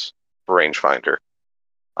increase for Rangefinder.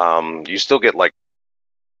 You still get like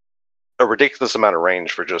a ridiculous amount of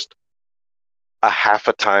range for just a half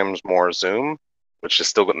a times more zoom, which is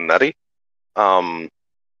still nutty. But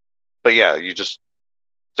yeah, this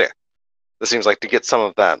seems like to get some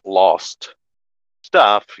of that lost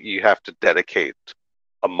stuff, you have to dedicate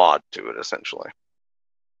a mod to it, essentially.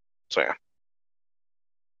 So yeah.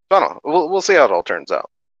 So I don't know. We'll see how it all turns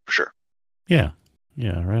out, for sure. Yeah,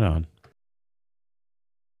 right on.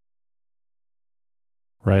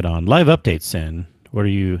 Right on. Live updates, Sin. What are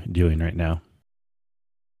you doing right now?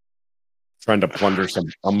 Trying to plunder some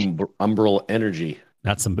umbral energy.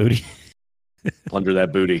 Not some booty. Plunder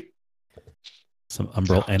that booty. Some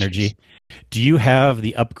umbral energy. Do you have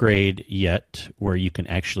the upgrade yet where you can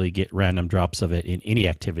actually get random drops of it in any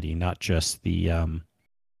activity, not just the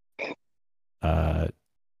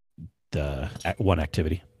one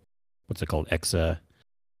activity? What's it called?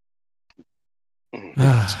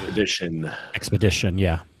 Expedition. Expedition,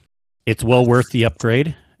 yeah. It's well worth the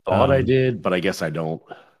upgrade. Thought I did, but I guess I don't.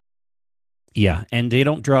 Yeah, and they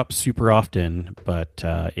don't drop super often, but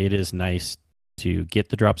it is nice to get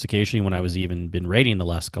the drops occasionally. When I was even been raiding the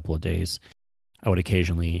last couple of days, I would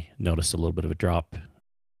occasionally notice a little bit of a drop,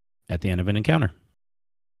 at the end of an encounter.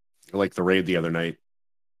 Like the raid the other night.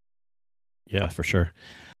 Yeah, for sure.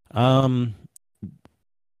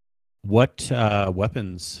 What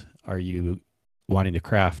weapons are you wanting to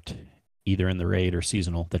craft, either in the raid or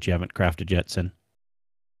seasonal, that you haven't crafted yet, Sin?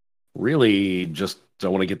 Really, just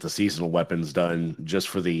don't want to get the seasonal weapons done just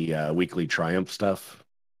for the weekly triumph stuff.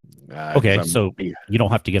 Because Okay, so you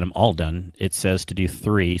don't have to get them all done. It says to do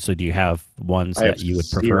 3. So do you have ones I have that you would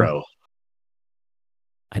prefer? 0.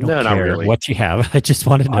 I don't No, not care really. what you have. I just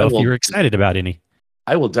want to I know if will. you're excited about any.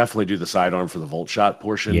 I will definitely do the sidearm for the volt shot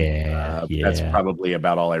portion. Yeah, That's yeah. probably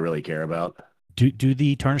about all I really care about. Do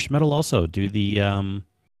the tarnished metal also. Do the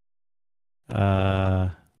uh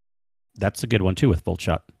that's a good one too with bolt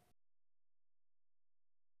shot.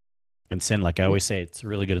 And Sin, like I always say, it's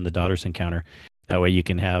really good in the daughters encounter. That way you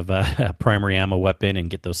can have a primary ammo weapon and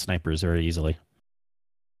get those snipers very easily.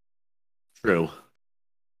 True.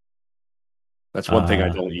 That's one thing I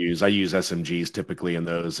Uh don't use. I use SMGs typically in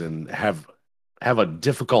those and have a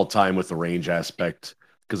difficult time with the range aspect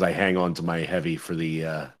because I hang on to my heavy for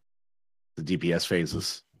the DPS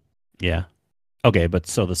phases. yeah. Okay, but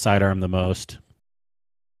so the sidearm the most.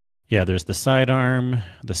 Yeah, there's the sidearm,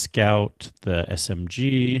 the scout, the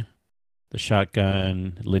SMG, the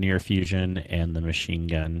shotgun, linear fusion, and the machine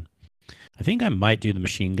gun. I think I might do the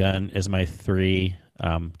machine gun as my 3.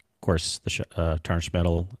 Of course, the tarnished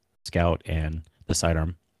metal, scout, and the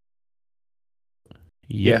sidearm.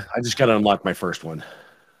 Yep, Yeah, I just got to unlock my first one.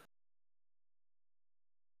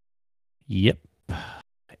 yep.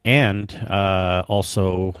 And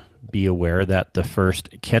also be aware that the first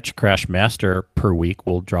catch crash master per week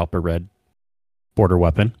will drop a red border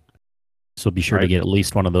weapon. So be sure to Right. get at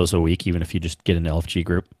least one of those a week, even if you just get an LFG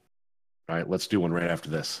group. All right, let's do one right after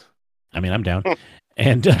this. I mean, I'm down.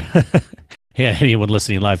 And yeah, anyone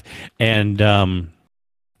listening live. And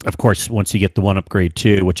of course, once you get the one upgrade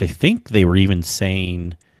too, which I think they were even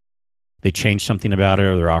saying they changed something about it,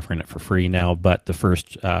 or they're offering it for free now. But the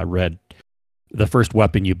first the first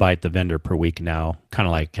weapon you buy at the vendor per week now, kind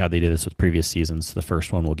of like how they did this with previous seasons, the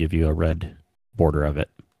first one will give you a red border of it.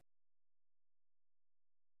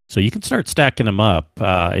 So you can start stacking them up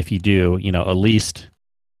if you do, at least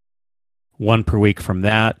one per week from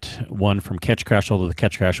that, one from Catch Crash, although the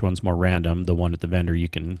Catch Crash one's more random. The one at the vendor, you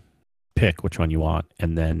can pick which one you want.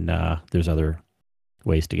 And then there's other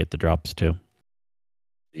ways to get the drops too.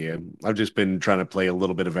 Yeah, I've just been trying to play a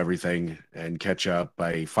little bit of everything and catch up.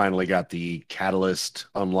 I finally got the Catalyst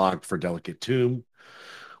unlocked for Delicate Tomb,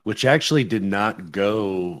 which actually did not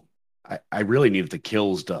go. I really needed the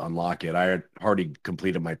kills to unlock it. I had already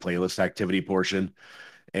completed my playlist activity portion,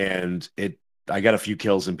 and I got a few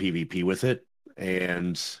kills in PvP with it,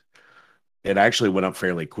 and it actually went up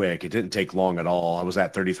fairly quick. It didn't take long at all. I was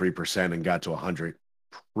at 33% and got to 100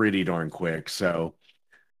 pretty darn quick. So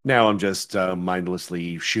now I'm just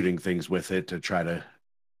mindlessly shooting things with it to try to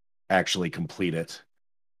actually complete it.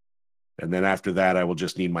 And then after that, I will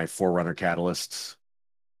just need my Forerunner catalysts.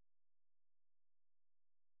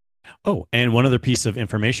 Oh, and one other piece of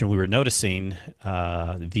information we were noticing,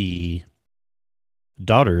 the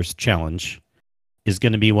Daughters Challenge is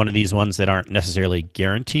going to be one of these ones that aren't necessarily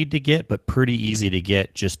guaranteed to get, but pretty easy to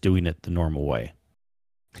get just doing it the normal way.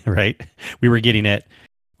 Right? We were getting it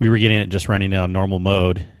just running on normal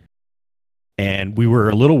mode. And we were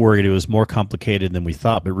a little worried it was more complicated than we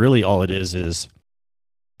thought, but really all it is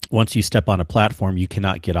once you step on a platform, you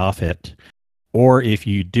cannot get off it. Or if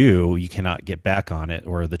you do, you cannot get back on it,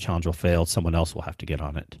 or the challenge will fail. Someone else will have to get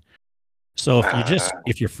on it. So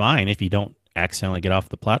if you're fine, if you don't accidentally get off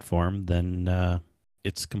the platform, then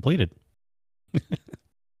it's completed.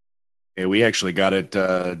 Yeah, we actually got it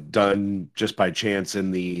done just by chance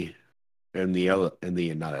in the not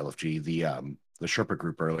LFG, the Sherpa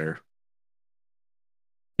group earlier.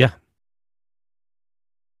 Yeah.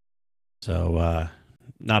 So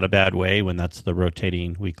not a bad way when that's the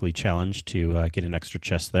rotating weekly challenge to get an extra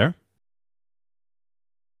chest there.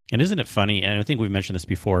 And isn't it funny? And I think we've mentioned this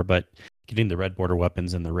before, but getting the red border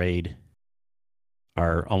weapons in the raid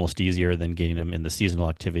are almost easier than getting them in the seasonal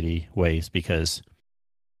activity ways, because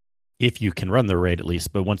if you can run the raid at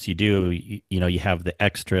least, but once you do, you have the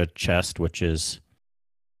extra chest, which is,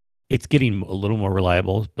 it's getting a little more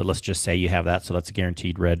reliable, but let's just say you have that. So that's a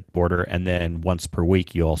guaranteed red border. And then once per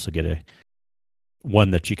week, you also get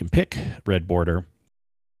one that you can pick red border,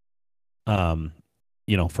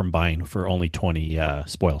 from buying for only 20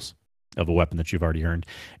 spoils of a weapon that you've already earned.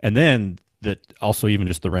 And then that also, even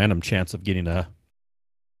just the random chance of getting a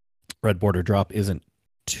red border drop isn't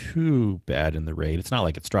too bad in the raid. It's not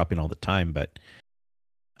like it's dropping all the time, but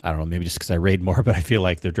I don't know, maybe just because I raid more, but I feel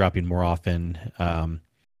like they're dropping more often.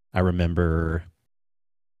 I remember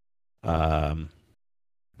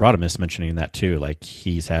Rodimus mentioning that too. Like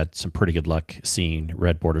he's had some pretty good luck seeing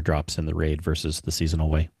red border drops in the raid versus the seasonal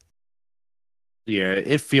way. Yeah,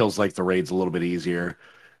 it feels like the raid's a little bit easier.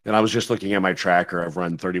 And I was just looking at my tracker. I've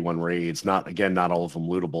run 31 raids. Not all of them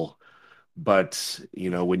lootable. But,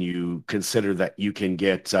 when you consider that you can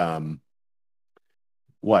get a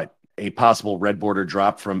possible red border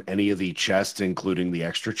drop from any of the chests, including the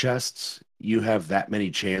extra chests, you have that many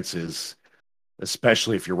chances,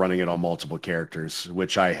 especially if you're running it on multiple characters,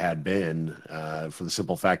 which I had been for the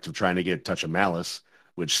simple fact of trying to get Touch of Malice,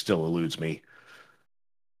 which still eludes me.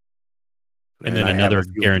 And then I have a another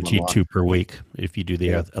few of them guaranteed unlocked. 2 per week if you do the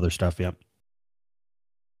Yeah. other stuff. Yep.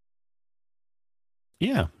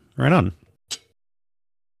 Yeah, right on.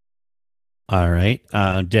 All right.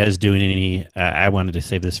 Des, doing any? I wanted to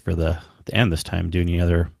save this for the end this time. Doing any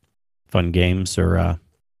other fun games or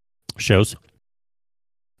shows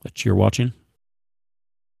that you're watching?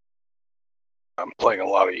 I'm playing a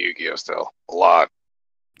lot of Yu-Gi-Oh still. A lot.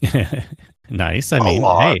 Nice. I A mean,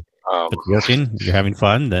 lot. hey, if it's working, you're having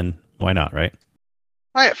fun, then why not, right?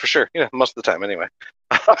 Oh, yeah, for sure. Yeah, most of the time anyway.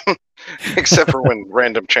 Except for when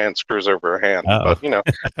random chance screws over a hand. Uh-oh.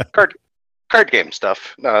 But card game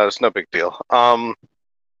stuff. No, it's no big deal. No,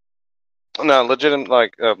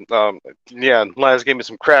 legitimate. Yeah, Laz gave me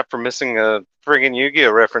some crap for missing a friggin'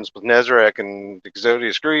 Yu-Gi-Oh reference with Nezarek and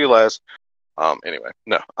Exodia. Screw you, Laz. Anyway,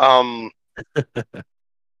 no. But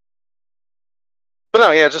no,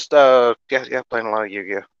 yeah, just yeah, playing a lot of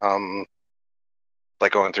Yu-Gi-Oh.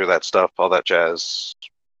 Like going through that stuff, all that jazz.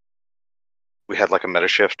 We had like a meta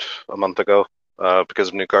shift a month ago because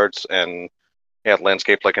of new cards, and yeah,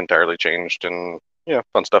 landscape like entirely changed, and yeah,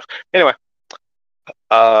 fun stuff. Anyway,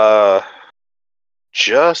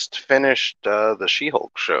 just finished the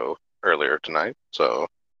She-Hulk show earlier tonight, so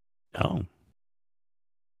Oh,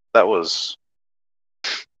 that was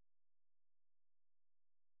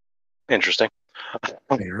interesting.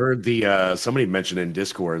 I heard somebody mentioned in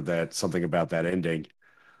Discord that something about that ending.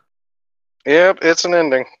 Yep, it's an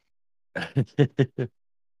ending.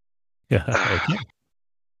 yeah. Okay.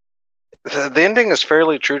 The ending is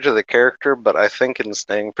fairly true to the character, but I think in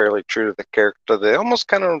staying fairly true to the character, they almost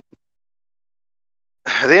kind of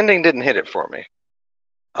the ending didn't hit it for me.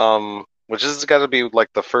 Which has got to be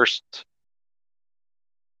like the first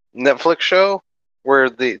Netflix show where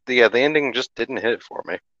the ending just didn't hit it for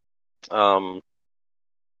me.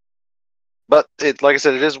 But it, like I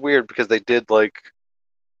said, it is weird because they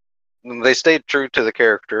stayed true to the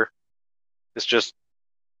character. It's just,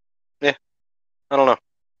 yeah, I don't know.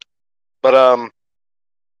 But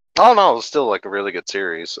all in all, it's still like a really good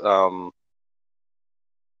series. I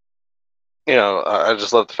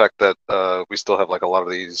just love the fact that we still have like a lot of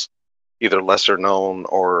these either lesser known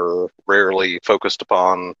or rarely focused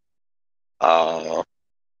upon,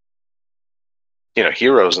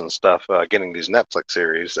 heroes and stuff getting these Netflix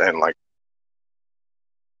series and like,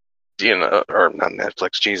 or not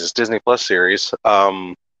Netflix, Jesus, Disney Plus series.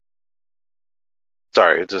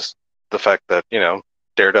 Sorry, just the fact that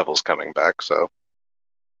Daredevil's coming back. So,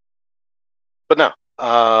 but no,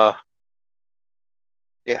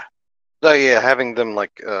 yeah. Yeah, having them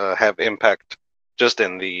like have impact just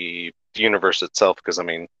in the universe itself. Because I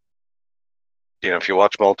mean, if you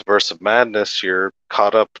watch Multiverse of Madness, you're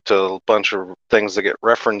caught up to a bunch of things that get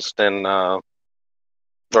referenced in, or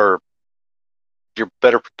you're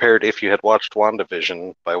better prepared if you had watched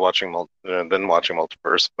WandaVision by watching than watching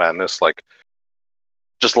Multiverse of Madness. Like,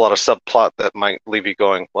 just a lot of subplot that might leave you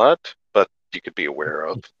going, "What?" But you could be aware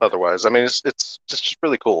of otherwise. I mean, it's just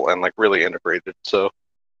really cool and like really integrated. So.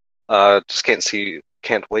 Just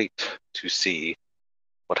can't wait to see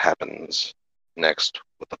what happens next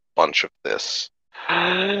with a bunch of this.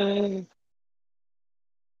 Nice.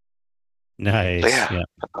 Yeah.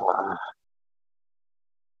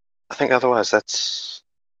 I think otherwise that's.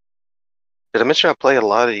 Did I mention I play a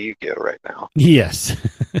lot of Yu-Gi-Oh right now? Yes.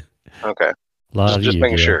 Okay. Just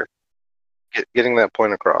making sure. Getting that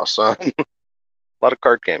point across. A lot of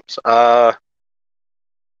card games.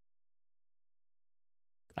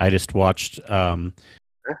 I just watched. I've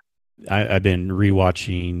been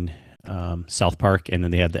rewatching South Park, and then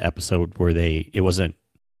they had the episode where it wasn't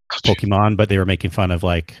Pokemon, but they were making fun of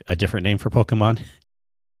like a different name for Pokemon.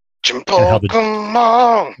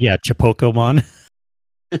 Pokemon. Yeah, Chipokemon.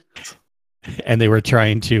 And they were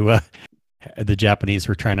trying to. The Japanese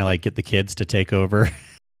were trying to like get the kids to take over.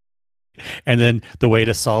 And then the way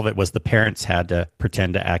to solve it was the parents had to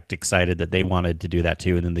pretend to act excited that they wanted to do that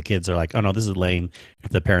too. And then the kids are like, "Oh no, this is lame."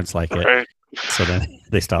 If the parents like it, Right. So then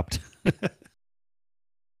they stopped. I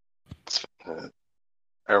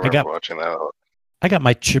remember watching that. I got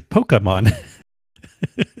my Pokemon.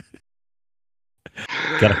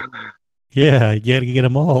 Yeah, you gotta get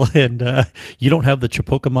them all, and you don't have the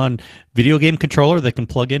Chipokemon video game controller that can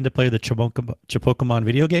plug in to play the Chipokemon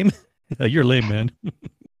video game. You're lame, man.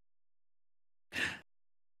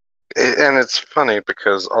 And it's funny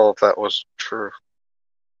because all of that was true.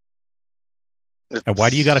 And why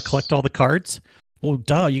do you got to collect all the cards? Well,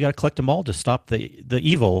 duh, you got to collect them all to stop the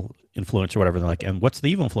evil influence or whatever. They're like, and what's the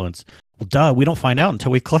evil influence? Well, duh, we don't find out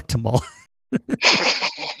until we collect them all.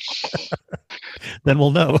 Then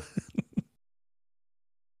we'll know.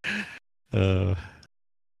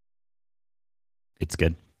 It's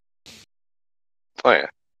good. Oh yeah,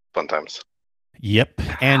 fun times. Yep.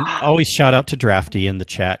 And always shout out to Drafty in the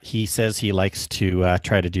chat. He says he likes to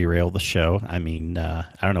try to derail the show. I mean, I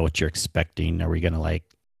don't know what you're expecting. Are we going to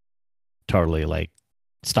totally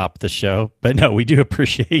stop the show? But no, we do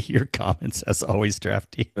appreciate your comments as always,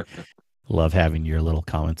 Drafty. Love having your little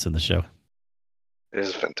comments in the show. It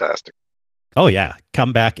is fantastic. Oh, yeah.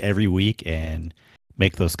 Come back every week and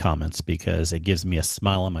make those comments because it gives me a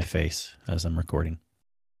smile on my face as I'm recording.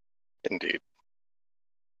 Indeed.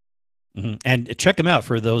 Mm-hmm. And check them out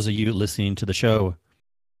for those of you listening to the show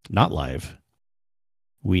not live.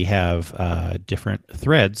 We have different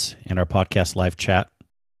threads in our podcast live chat,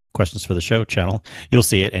 questions for the show channel. You'll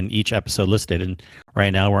see it in each episode listed. And right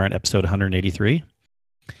now we're on episode 183.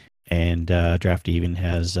 And Drafty even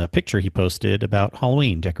has a picture he posted about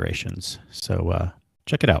Halloween decorations. So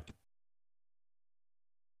check it out.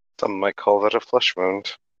 Some might call that a flesh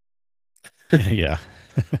wound. Yeah.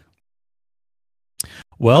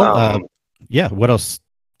 Well, yeah. What else,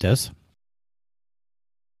 Des?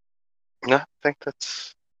 No, I think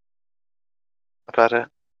that's about it.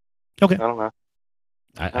 Okay. I don't know.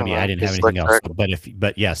 I mean, I didn't have anything else.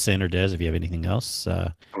 But yeah, Sin or Des, if you have anything else,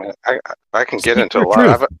 I mean, I can get into a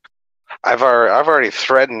lot. I've already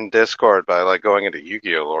threatened Discord by going into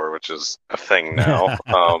Yu-Gi-Oh lore, which is a thing now.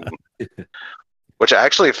 Which I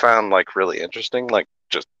actually found really interesting.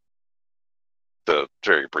 Just to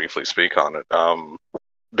very briefly speak on it.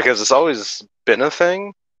 Because it's always been a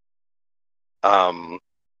thing.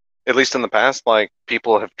 At least in the past,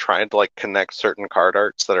 people have tried to connect certain card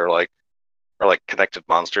arts that are connected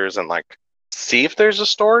monsters and see if there's a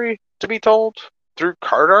story to be told through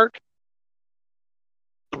card art.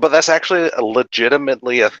 But that's actually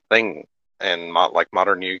legitimately a thing in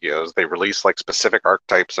modern Yu-Gi-Ohs. They release specific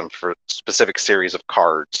archetypes and for specific series of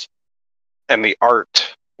cards, and the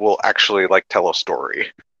art will actually tell a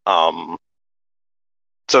story. So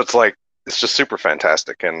it's just super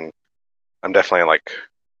fantastic, and I'm definitely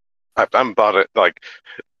I'm about it. I'm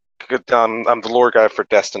the lore guy for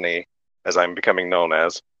Destiny, as I'm becoming known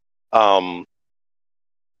as. And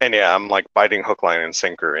yeah, I'm biting hook, line, and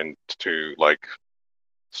sinker into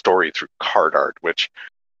story through card art, which,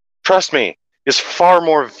 trust me, is far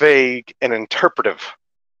more vague and interpretive.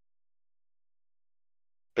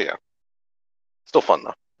 But yeah, still fun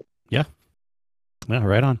though. Yeah. Well,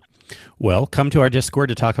 right on. Well, come to our Discord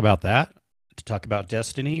to talk about that, to talk about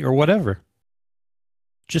Destiny or whatever.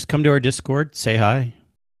 Just come to our Discord, say hi.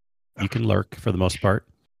 You can lurk for the most part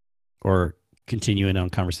or continue in on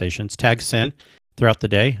conversations. Tag Sin throughout the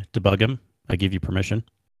day, debug him. I give you permission.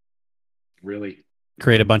 Really?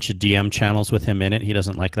 Create a bunch of DM channels with him in it. He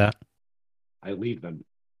doesn't like that. I leave them.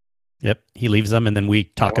 Yep. He leaves them, and then we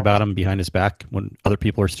talk about him behind his back when other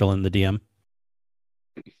people are still in the DM.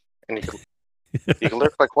 And you can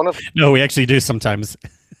lurk one of them. No, we actually do sometimes.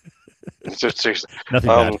 Seriously. Nothing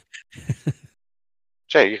bad.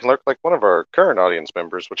 Jay, you can lurk one of our current audience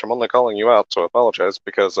members, which I'm only calling you out, so I apologize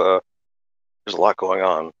because there's a lot going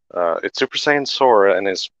on. It's Super Saiyan Sora, and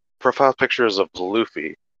his profile picture is of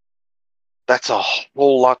Luffy. That's a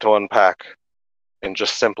whole lot to unpack in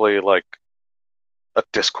just simply a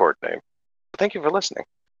Discord name. But thank you for listening.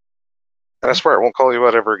 And I swear I won't call you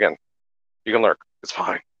out ever again. You can lurk. It's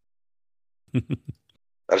fine. I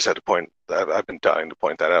just had to point that. I've been dying to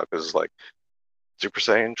point that out because Super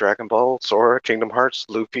Saiyan, Dragon Ball, Sora, Kingdom Hearts,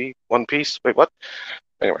 Luffy, One Piece. Wait, what?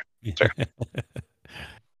 Anyway, sorry.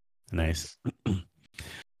 Nice.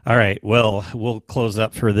 All right. Well, we'll close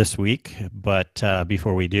up for this week. But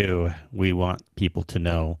before we do, we want people to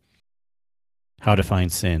know how to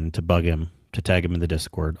find Sin, to bug him, to tag him in the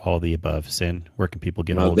Discord, all the above. Sin, where can people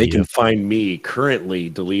get hold of you? They can find me currently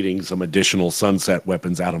deleting some additional sunset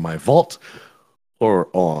weapons out of my vault, or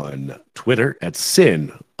on Twitter at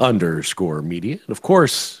Sin_media. And of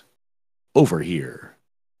course, over here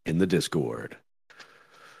in the Discord,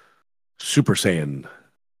 Super Saiyan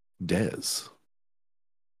Des.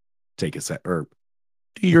 Take us out, or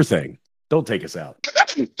do your thing. Don't take us out.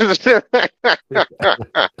 You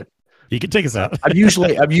can take us out. I'm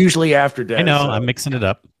usually after Des. I know, I'm mixing it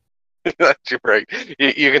up. You're right.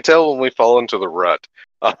 You can tell when we fall into the rut.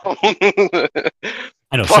 I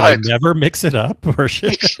know. Should I But never mix it up, or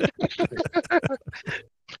should?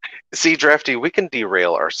 see, Drafty, we can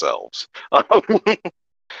derail ourselves.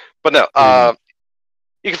 But no,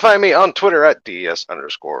 you can find me on Twitter at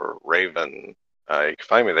ds_Raven. You can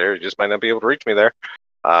find me there. You just might not be able to reach me there.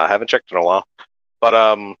 Haven't checked in a while. But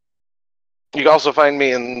you can also find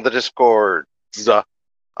me in the Discord. You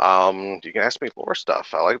can ask me lore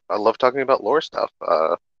stuff. I love talking about lore stuff.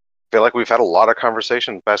 Feel like we've had a lot of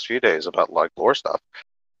conversation the past few days about like lore stuff,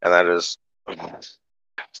 and that is, I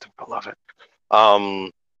love it.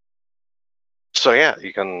 So yeah,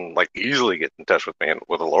 you can like easily get in touch with me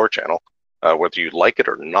with a lore channel, whether you like it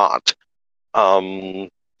or not.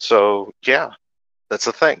 So yeah, that's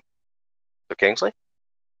the thing. So Kingsley,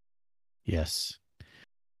 Yes.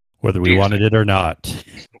 Whether we wanted it or not,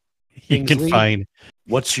 you can Kingsley? find.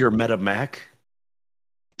 What's your meta, Mac?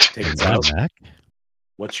 Take Is it that out. Mac?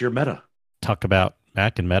 What's your meta? Talk about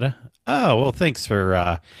Mac and Meta. Oh well, thanks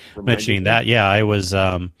for mentioning Reminding that. Yeah, I was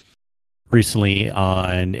recently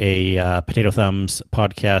on a Potato Thumbs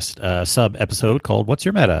podcast sub episode called "What's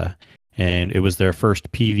Your Meta," and it was their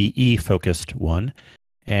first PVE focused one,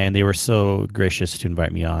 and they were so gracious to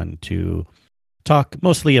invite me on to talk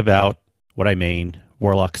mostly about what I main,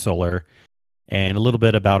 Warlock Solar, and a little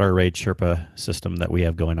bit about our Raid Sherpa system that we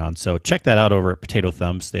have going on. So check that out over at Potato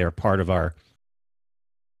Thumbs. They are part of our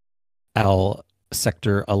Owl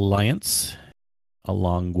Sector Alliance,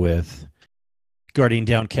 along with Guardian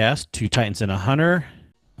Downcast, Two Titans and a Hunter,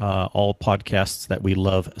 all podcasts that we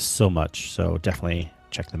love so much. So definitely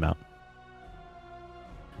check them out.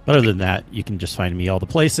 But other than that, you can just find me all the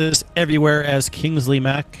places, everywhere as Kingsley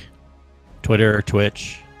Mac, Twitter,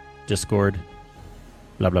 Twitch, Discord,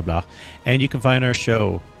 blah, blah, blah. And you can find our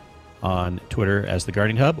show on Twitter as The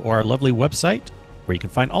Guardian Hub, or our lovely website where you can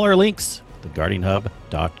find all our links,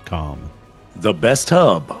 theguardianhub.com. The best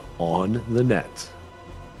hub on the net.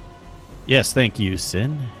 Yes, thank you,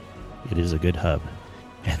 Sin. It is a good hub.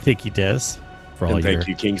 And thank you, Des, for all And your thank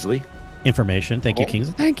you, Kingsley. information. Thank you,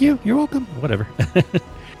 Kingsley. Thank you. You're welcome. Whatever.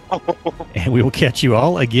 And we will catch you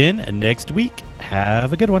all again next week.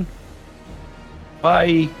 Have a good one.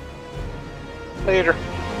 Bye. later.